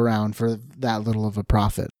keep around for that little of a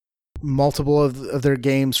profit. Multiple of their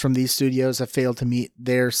games from these studios have failed to meet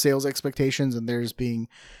their sales expectations, and theirs being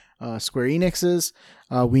Square Enix's.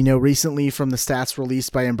 We know recently from the stats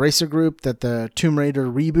released by Embracer Group that the Tomb Raider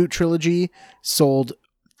reboot trilogy sold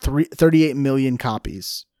 38 million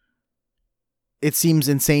copies. It seems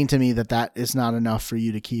insane to me that that is not enough for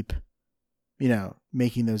you to keep,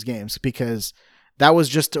 making those games, because that was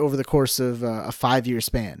just over the course of a 5-year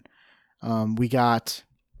span. We got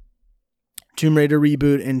Tomb Raider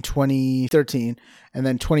reboot in 2013, and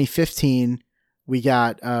then 2015 we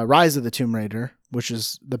got Rise of the Tomb Raider, which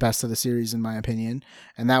is the best of the series in my opinion,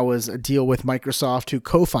 and that was a deal with Microsoft who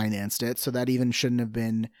co-financed it, so that even shouldn't have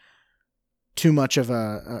been too much of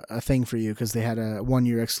a thing for you because they had a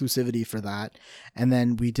 1-year exclusivity for that. And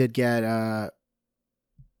then we did get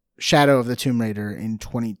Shadow of the Tomb Raider in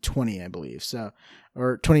 2020, I believe,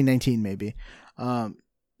 or 2019 maybe.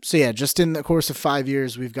 So yeah, just in the course of 5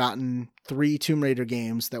 years, we've gotten 3 Tomb Raider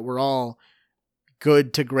games that were all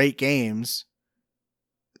good to great games,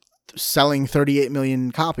 selling 38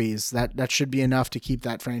 million copies. That should be enough to keep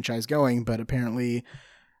that franchise going, but apparently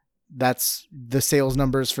that's the sales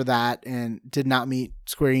numbers for that and did not meet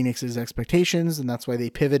Square Enix's expectations, and that's why they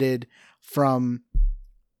pivoted from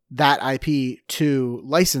that IP to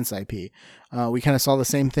licensed IP. We kind of saw the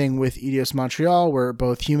same thing with Eidos Montreal, where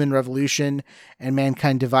both Human Revolution and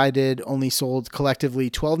Mankind Divided only sold collectively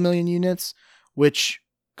 12 million units, which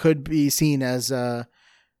could be seen as a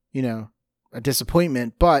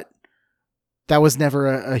disappointment, but that was never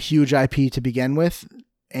a huge IP to begin with.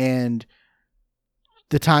 And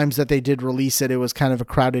the times that they did release it, it was kind of a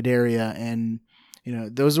crowded area, and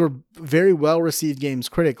those were very well received games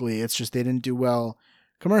critically. It's just they didn't do well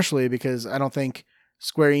commercially because I don't think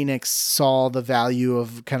Square Enix saw the value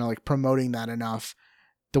of kind of like promoting that enough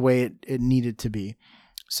the way it needed to be.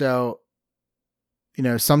 So,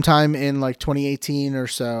 sometime in like 2018 or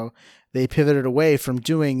so, they pivoted away from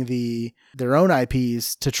doing their own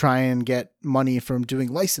IPs to try and get money from doing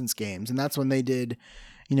licensed games, and that's when they did.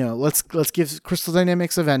 Let's give Crystal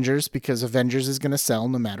Dynamics Avengers, because Avengers is going to sell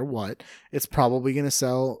no matter what. It's probably going to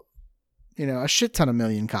sell, a shit ton of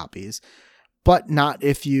million copies, but not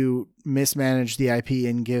if you mismanage the IP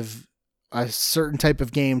and give a certain type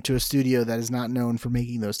of game to a studio that is not known for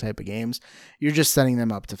making those type of games. You're just setting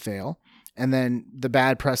them up to fail. And then the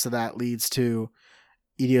bad press of that leads to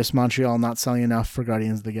Eidos Montreal not selling enough for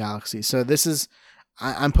Guardians of the Galaxy. So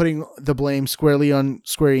I'm putting the blame squarely on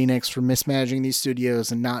Square Enix for mismanaging these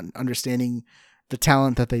studios and not understanding the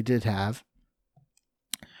talent that they did have.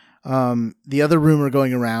 The other rumor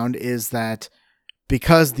going around is that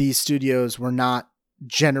because these studios were not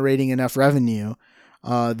generating enough revenue,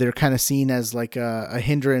 they're kind of seen as like a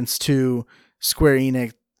hindrance to Square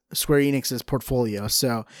Enix's portfolio.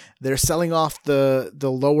 So they're selling off the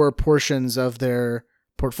lower portions of their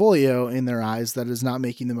portfolio in their eyes that is not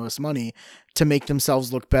making the most money to make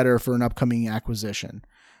themselves look better for an upcoming acquisition.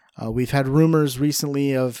 We've had rumors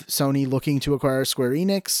recently of Sony looking to acquire Square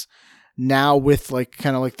Enix. Now with like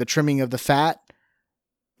kind of like the trimming of the fat,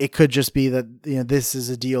 it could just be that this is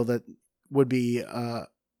a deal that would be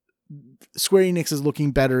Square Enix is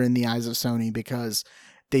looking better in the eyes of Sony because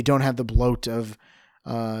they don't have the bloat of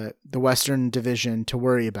the Western division to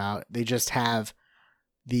worry about. They just have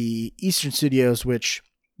the Eastern studios, which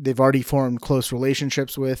they've already formed close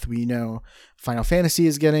relationships with. We know Final Fantasy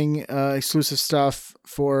is getting exclusive stuff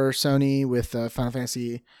for Sony with Final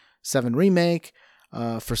Fantasy VII Remake.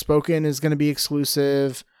 Forspoken is going to be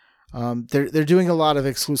exclusive. They're doing a lot of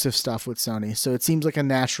exclusive stuff with Sony, so it seems like a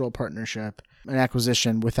natural partnership, an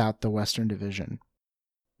acquisition without the Western division.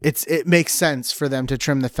 It makes sense for them to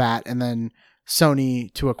trim the fat and then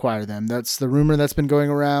Sony to acquire them. That's the rumor that's been going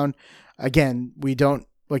around. Again, we don't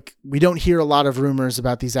hear a lot of rumors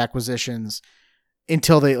about these acquisitions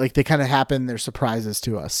until they kind of happen. They're surprises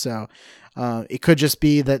to us. So it could just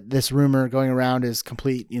be that this rumor going around is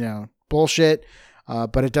complete, bullshit.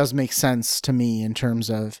 But it does make sense to me in terms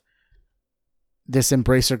of this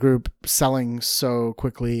Embracer Group selling so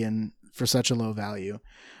quickly and for such a low value.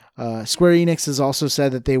 Square Enix has also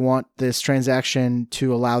said that they want this transaction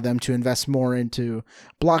to allow them to invest more into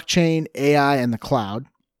blockchain, AI, and the cloud.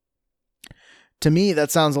 To me,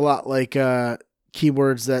 that sounds a lot like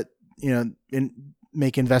keywords that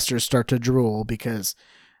make investors start to drool because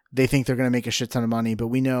they think they're going to make a shit ton of money. But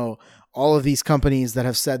we know all of these companies that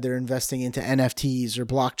have said they're investing into NFTs or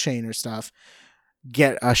blockchain or stuff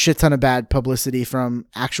get a shit ton of bad publicity from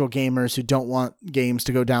actual gamers who don't want games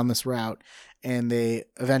to go down this route. And they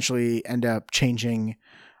eventually end up changing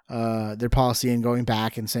their policy and going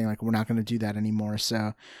back and saying, like, we're not going to do that anymore.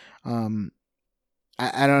 So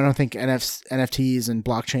I don't think NFTs and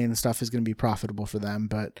blockchain and stuff is going to be profitable for them,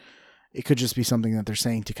 but it could just be something that they're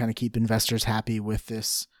saying to kind of keep investors happy with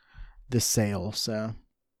this sale. So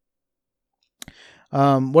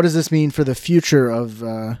what does this mean for the future of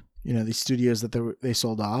these studios that they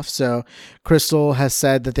sold off? So Crystal has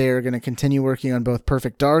said that they are going to continue working on both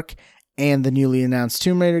Perfect Dark and the newly announced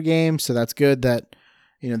Tomb Raider game. So that's good that,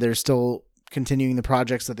 they're still continuing the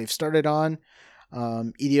projects that they've started on.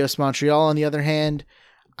 Eidos Montreal, on the other hand,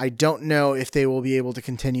 I don't know if they will be able to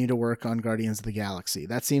continue to work on Guardians of the Galaxy.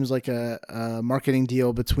 That seems like a marketing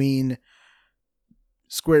deal between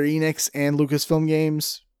Square Enix and Lucasfilm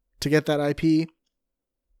Games to get that IP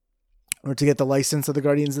or to get the license of the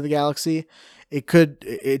Guardians of the Galaxy.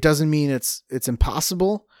 It doesn't mean it's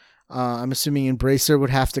impossible. I'm assuming Embracer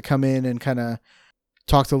would have to come in and kind of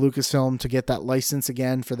talk to Lucasfilm to get that license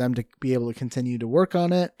again for them to be able to continue to work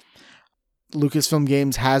on it. Lucasfilm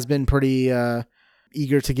Games has been pretty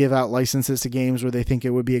eager to give out licenses to games where they think it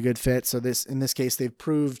would be a good fit. So in this case, they've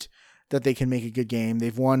proved that they can make a good game.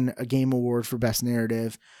 They've won a game award for best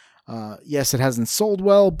narrative. Yes, it hasn't sold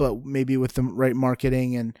well, but maybe with the right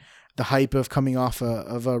marketing and the hype of coming off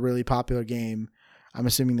of a really popular game, I'm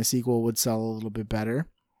assuming the sequel would sell a little bit better.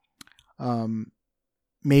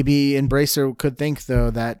 Maybe Embracer could think,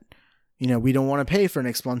 though, that, we don't want to pay for an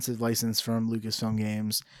exclusive license from Lucasfilm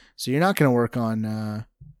Games, so you're not going to work on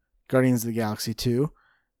Guardians of the Galaxy 2.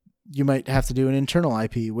 You might have to do an internal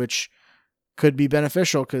IP, which could be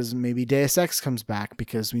beneficial because maybe Deus Ex comes back,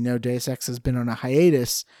 because we know Deus Ex has been on a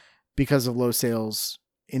hiatus because of low sales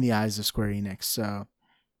in the eyes of Square Enix. So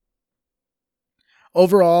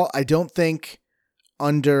overall, I don't think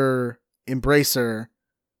under Embracer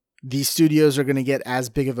these studios are going to get as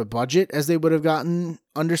big of a budget as they would have gotten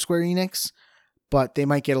under Square Enix, but they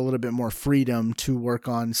might get a little bit more freedom to work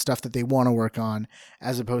on stuff that they want to work on,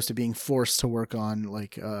 as opposed to being forced to work on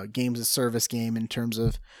like games as service game in terms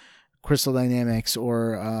of Crystal Dynamics,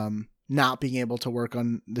 or not being able to work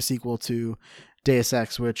on the sequel to Deus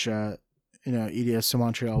Ex, which Eidos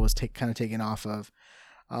Montreal was kind of taken off of.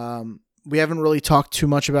 We haven't really talked too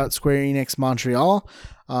much about Square Enix Montreal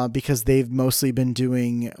because they've mostly been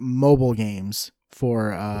doing mobile games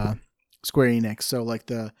for Square Enix. So like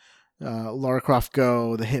the Lara Croft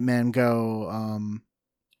Go, the Hitman Go,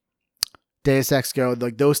 Deus Ex Go,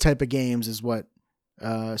 like those type of games is what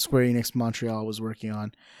Square Enix Montreal was working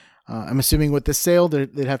on. I'm assuming with this sale,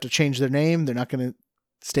 they'd have to change their name. They're not going to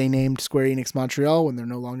stay named Square Enix Montreal when they're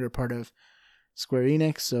no longer part of Square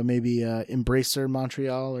Enix, so maybe Embracer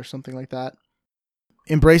Montreal or something like that.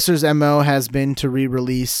 Embracer's MO has been to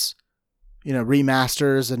re-release,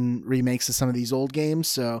 remasters and remakes of some of these old games,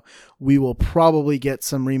 so we will probably get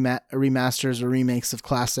some remasters or remakes of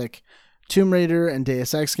classic Tomb Raider and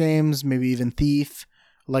Deus Ex games, maybe even Thief,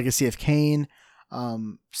 Legacy of Kain,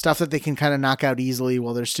 stuff that they can kind of knock out easily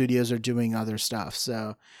while their studios are doing other stuff.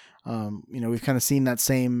 So, we've kind of seen that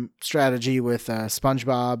same strategy with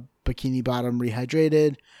SpongeBob Bikini Bottom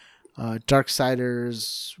Rehydrated,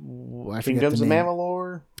 Darksiders, Kingdoms of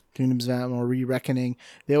Amalur, Re-Reckoning.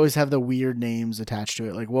 They always have the weird names attached to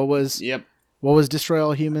it. Like what was Destroy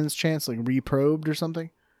All Humans Chance? Like Reprobed or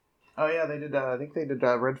something? Oh yeah, they did. I think they did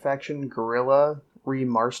Red Faction Guerrilla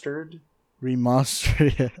Remastered.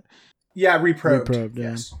 Remastered, yeah, Reprobed.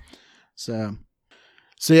 Yes. So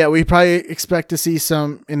yeah, we probably expect to see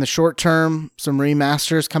some, in the short term, some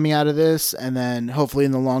remasters coming out of this, and then hopefully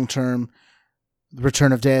in the long term, the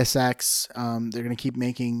return of Deus Ex. They're going to keep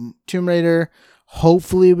making Tomb Raider.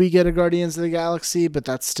 Hopefully we get a Guardians of the Galaxy, but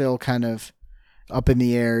that's still kind of up in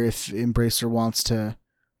the air if Embracer wants to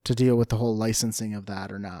deal with the whole licensing of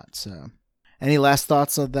that or not. So any last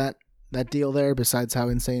thoughts of that deal there, besides how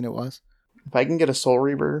insane it was? If I can get a Soul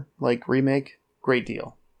Reaver remake, great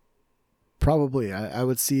deal. Probably. I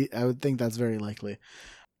would think that's very likely.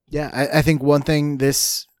 Yeah, I think one thing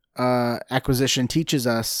this acquisition teaches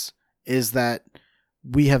us is that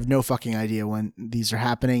we have no fucking idea when these are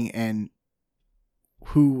happening and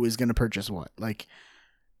who is going to purchase what. Like,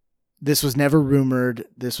 this was never rumored.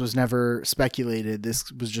 This was never speculated.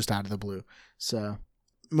 This was just out of the blue. So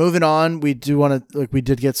moving on, we do want to, we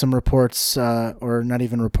did get some reports, or not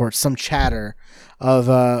even reports, some chatter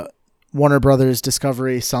of Warner Brothers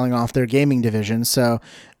Discovery selling off their gaming division. So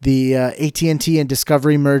the AT&T and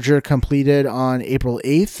Discovery merger completed on April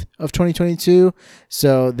 8th of 2022.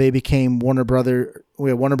 So they became Warner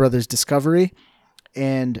Brothers Discovery.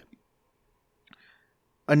 And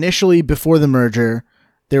initially, before the merger,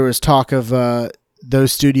 there was talk of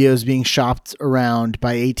those studios being shopped around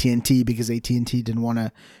by AT&T because AT&T didn't want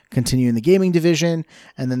to continue in the gaming division.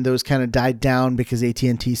 And then those kind of died down because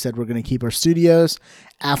AT&T said, we're going to keep our studios.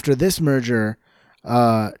 After this merger,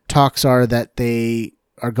 talks are that they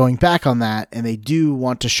are going back on that and they do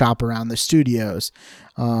want to shop around the studios.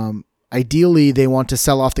 Ideally, they want to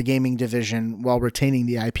sell off the gaming division while retaining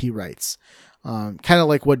the IP rights. Kind of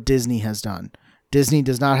like what Disney has done. Disney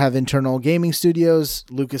does not have internal gaming studios.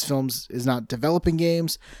 Lucasfilms is not developing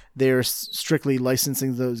games. They're strictly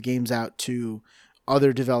licensing those games out to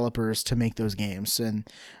other developers to make those games. And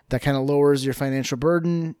that kind of lowers your financial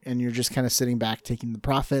burden and you're just kind of sitting back taking the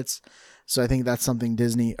profits. So I think that's something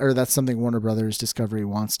Warner Brothers Discovery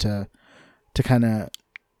wants to kind of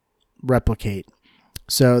replicate.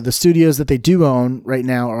 So the studios that they do own right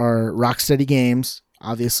now are Rocksteady Games,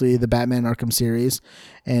 obviously the Batman Arkham series,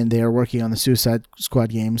 and they are working on the Suicide Squad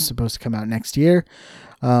games supposed to come out next year.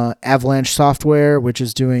 Avalanche Software, which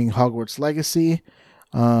is doing Hogwarts Legacy.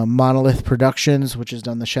 Monolith Productions, which has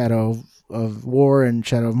done the Shadow of War and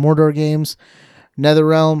Shadow of Mordor games.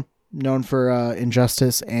 NetherRealm, known for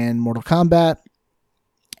Injustice and Mortal Kombat.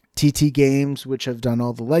 TT Games, which have done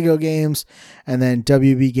all the Lego games. And then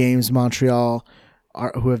WB Games Montreal,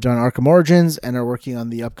 who have done Arkham Origins and are working on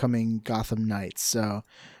the upcoming Gotham Knights. So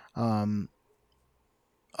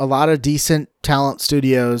a lot of decent talent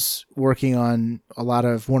studios working on a lot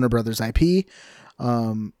of Warner Brothers IP.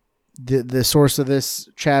 The source of this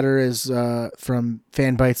chatter is from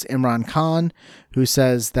Fanbyte's Imran Khan, who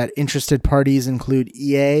says that interested parties include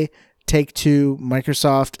EA, Take-Two,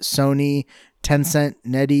 Microsoft, Sony, Tencent,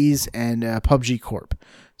 NetEase, and PUBG Corp.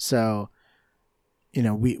 So,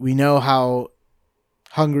 we know how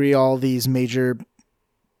hungry all these major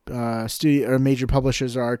major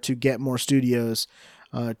publishers are to get more studios,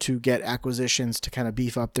 to get acquisitions to kind of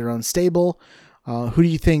beef up their own stable. Who do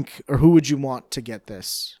you think, or who would you want to get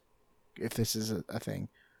this, if this is a thing?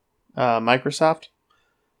 Microsoft,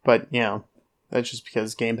 but that's just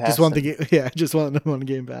because Game Pass. Just want the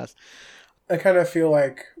Game Pass. I kind of feel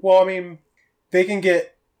like, they can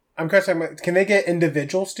get. I'm kind of talking about, can they get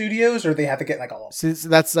individual studios, or they have to get like all? So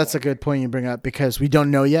that's a good point you bring up, because we don't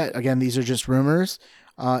know yet. Again, these are just rumors.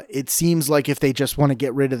 It seems like if they just want to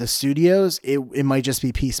get rid of the studios, it might just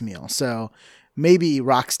be piecemeal. So maybe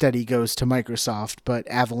Rocksteady goes to Microsoft, but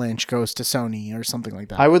Avalanche goes to Sony or something like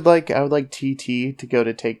that. I would like TT to go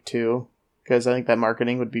to Take-Two, because I think that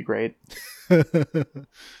marketing would be great.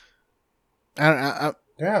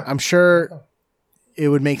 I'm sure it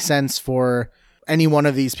would make sense for any one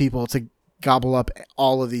of these people to gobble up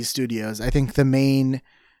all of these studios. I think the main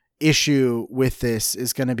issue with this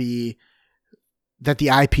is going to be that the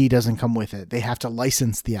IP doesn't come with it. They have to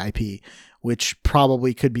license the IP, which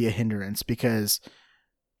probably could be a hindrance, because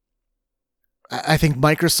I think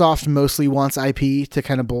Microsoft mostly wants IP to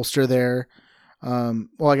kind of bolster their,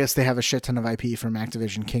 I guess they have a shit ton of IP from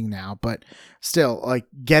Activision King now, but still, like,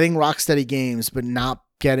 getting Rocksteady Games, but not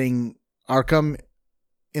getting Arkham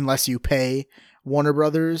unless you pay Warner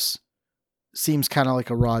Brothers seems kind of like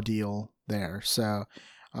a raw deal there. So,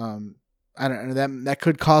 I don't know, that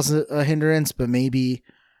could cause a hindrance, but maybe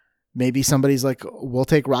somebody's like, we'll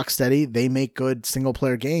take Rocksteady. They make good single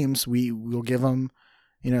player games. We'll give them,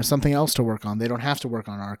 something else to work on. They don't have to work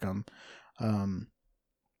on Arkham.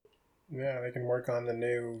 Yeah, they can work on the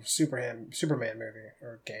new Superman movie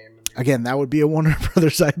or game. Again, that would be a Warner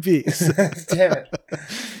Brothers IP. Damn it.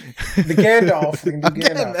 The Gandalf. We can do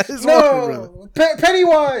Again, Gandalf. that is Warner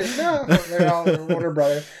Pennywise! No! They're all Warner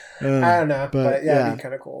Brothers. I don't know. But yeah, it'd be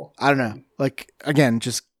kind of cool. I don't know. Like, again,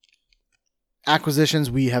 just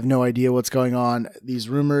acquisitions, we have no idea what's going on. These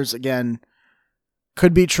rumors, again,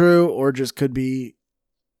 could be true or just could be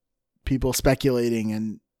people speculating,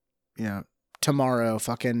 and, tomorrow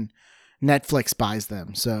fucking Netflix buys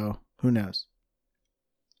them. So who knows?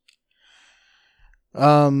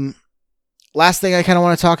 Last thing I kind of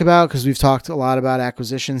want to talk about, because we've talked a lot about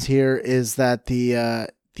acquisitions here, is that the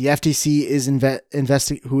FTC is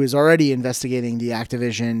who is already investigating the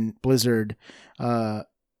Activision Blizzard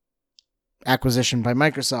acquisition by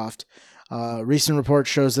Microsoft. Recent report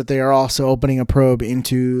shows that they are also opening a probe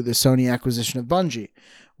into the Sony acquisition of Bungie,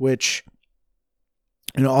 which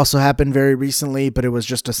also happened very recently, but it was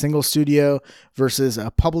just a single studio versus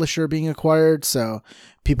a publisher being acquired. So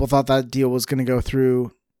people thought that deal was going to go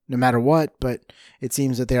through no matter what, but it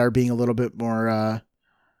seems that they are being a little bit more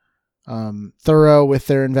thorough with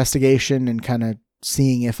their investigation and kind of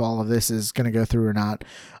seeing if all of this is going to go through or not.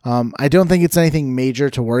 I don't think it's anything major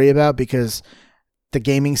to worry about because the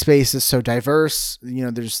gaming space is so diverse. You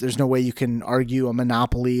know, there's no way you can argue a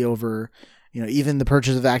monopoly over, you know, even the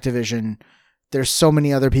purchase of Activision. There's so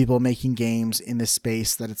many other people making games in this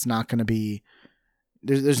space that it's not going to be.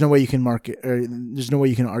 There's no way you can market, or there's no way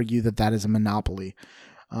you can argue that is a monopoly.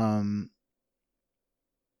 You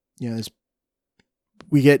know,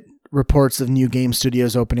 we get reports of new game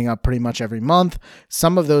studios opening up pretty much every month.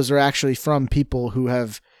 Some of those are actually from people who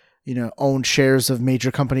have, you know, owned shares of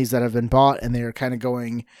major companies that have been bought, and they are kind of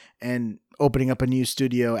going and opening up a new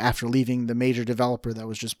studio after leaving the major developer that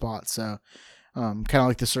was just bought. So, kind of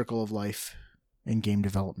like the circle of life in game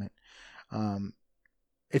development.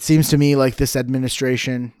 It seems to me like this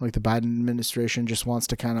administration, like the Biden administration, just wants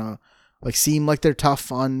to kind of like seem like they're tough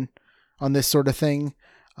on this sort of thing.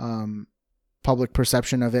 Public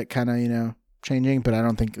perception of it kind of, you know, changing, but I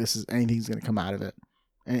don't think anything's going to come out of it.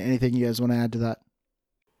 Anything you guys want to add to that?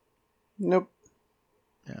 Nope.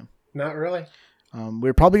 Yeah. Not really.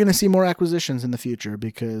 We're probably going to see more acquisitions in the future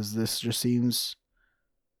because this just seems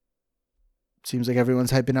like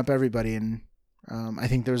everyone's hyping up everybody. And I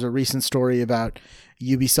think there's a recent story about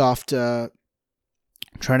Ubisoft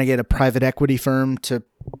trying to get a private equity firm to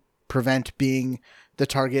prevent being the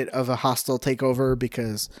target of a hostile takeover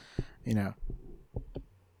because, you know,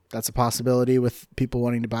 that's a possibility with people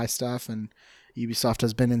wanting to buy stuff. And Ubisoft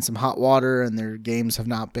has been in some hot water and their games have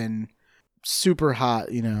not been super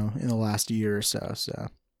hot, you know, in the last year or so. So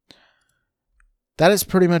that is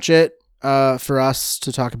pretty much it for us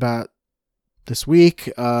to talk about this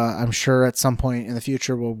week. I'm sure at some point in the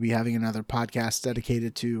future we'll be having another podcast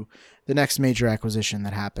dedicated to the next major acquisition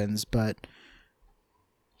that happens, but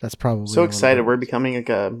that's probably so excited. We're becoming like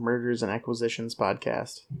a mergers and acquisitions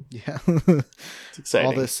podcast. Yeah. It's exciting.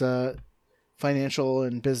 All this financial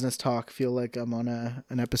and business talk feel like I'm on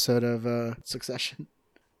an episode of Succession.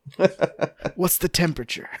 What's the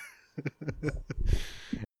temperature?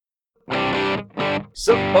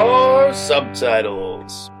 Subpar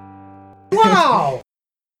subtitles. Wow.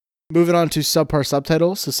 Moving on to Subpar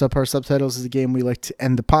Subtitles. So Subpar Subtitles is a game we like to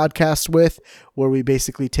end the podcast with, where we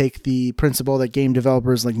basically take the principle that game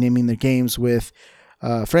developers like naming their games with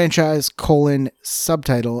franchise :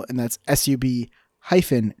 subtitle, and that's SUB-TITLE.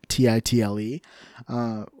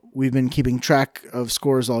 We've been keeping track of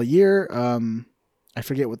scores all year. I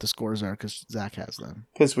forget what the scores are because Zach has them.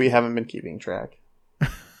 Because we haven't been keeping track.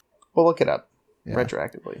 We'll look it up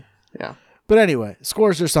retroactively. Yeah. But anyway,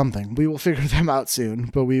 scores are something. We will figure them out soon,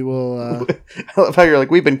 but we will... I love how you're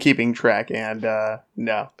like, we've been keeping track, and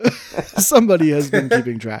no. Somebody has been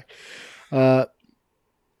keeping track. But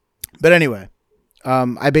anyway,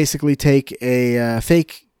 I basically take a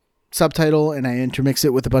fake subtitle and I intermix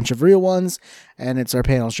it with a bunch of real ones, and it's our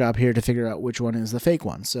panel's job here to figure out which one is the fake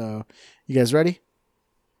one. So, you guys ready?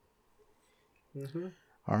 Mm-hmm.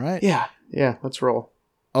 All right. Yeah, let's roll.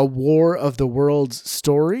 A War of the Worlds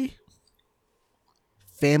story.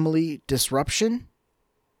 Family Disruption,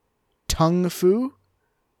 Tung Fu,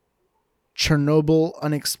 Chernobyl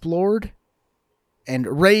Unexplored,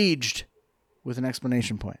 and Raged with an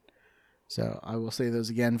exclamation point. So I will say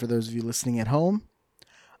those again for those of you listening at home.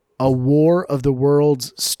 A War of the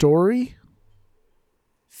Worlds story,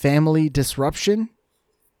 Family Disruption,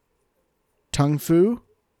 Tung Fu,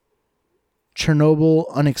 Chernobyl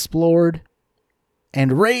Unexplored,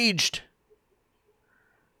 and Raged.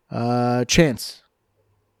 Chance.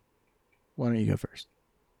 Why don't you go first?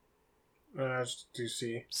 Let's do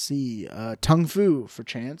C. C. Tung Fu for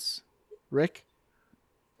Chance. Rick?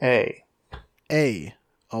 A. A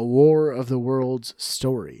War of the Worlds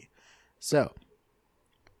story. So,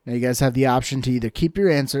 now you guys have the option to either keep your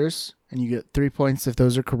answers, and you get 3 points if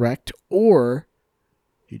those are correct, or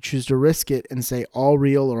you choose to risk it and say all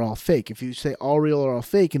real or all fake. If you say all real or all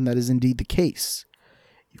fake, and that is indeed the case,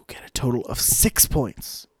 you'll get a total of 6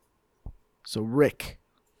 points. So, Rick,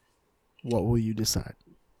 what will you decide?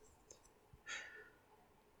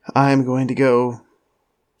 I'm going to go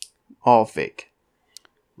all fake.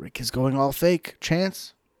 Rick is going all fake.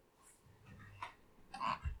 Chance?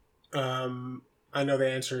 I know the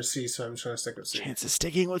answer is C, so I'm just going to stick with C. Chance is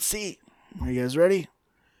sticking with C. Are you guys ready?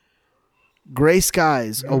 Gray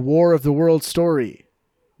Skies, A War of the World story.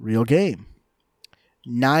 Real game.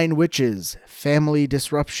 9 Witches, Family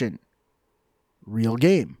Disruption. Real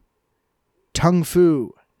game. Tung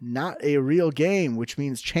Fu, not a real game, which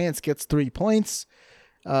means Chance gets 3 points.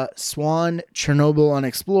 Swan, Chernobyl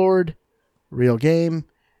Unexplored, real game.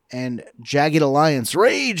 And Jagged Alliance,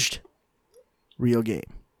 Raged, real game.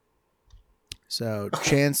 So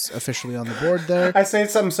Chance officially on the board there. I say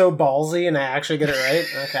something so ballsy and I actually get it right.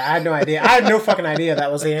 Okay, I had no idea. I had no fucking idea that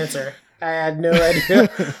was the answer. I had no idea.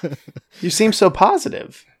 You seem so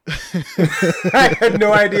positive. I had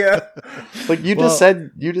no idea. Like you just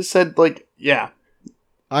said like, yeah.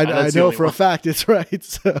 I know for a fact it's right.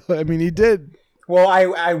 So I mean, he did. Well,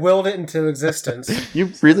 I willed it into existence.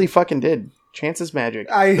 You really fucking did. Chance is magic.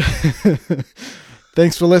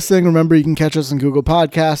 Thanks for listening. Remember, you can catch us on Google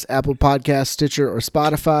Podcasts, Apple Podcasts, Stitcher, or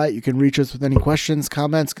Spotify. You can reach us with any questions,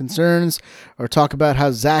 comments, concerns, or talk about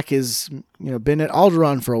how Zach has, been at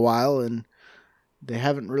Alderaan for a while and they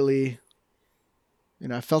haven't really,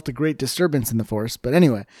 I felt a great disturbance in the force. But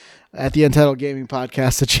anyway, at the Untitled Gaming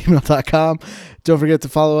Podcast at gmail.com. Don't forget to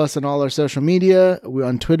follow us on all our social media.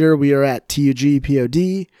 On Twitter, we are at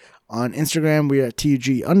TUGPOD. On Instagram, we are at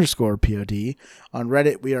TUG_POD. On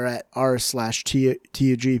Reddit, we are at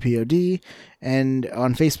r/TUGPOD. And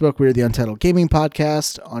on Facebook, we are the Untitled Gaming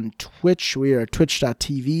Podcast. On Twitch, we are at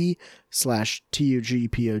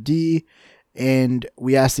twitch.tv/TUGPOD. And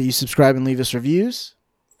we ask that you subscribe and leave us reviews.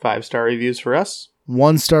 5-star reviews for us.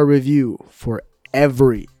 1-star review for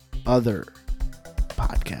every other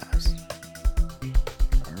podcast.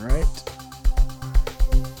 All right.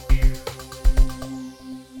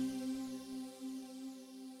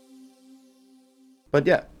 But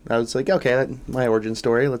yeah, I was like, okay, my origin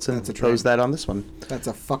story. Let's impose that on this one. That's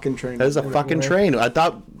a fucking train. That is a fucking train. I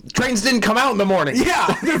thought trains didn't come out in the morning.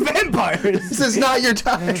 Yeah, they're vampires. This is not your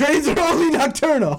time. Trains are only nocturnal.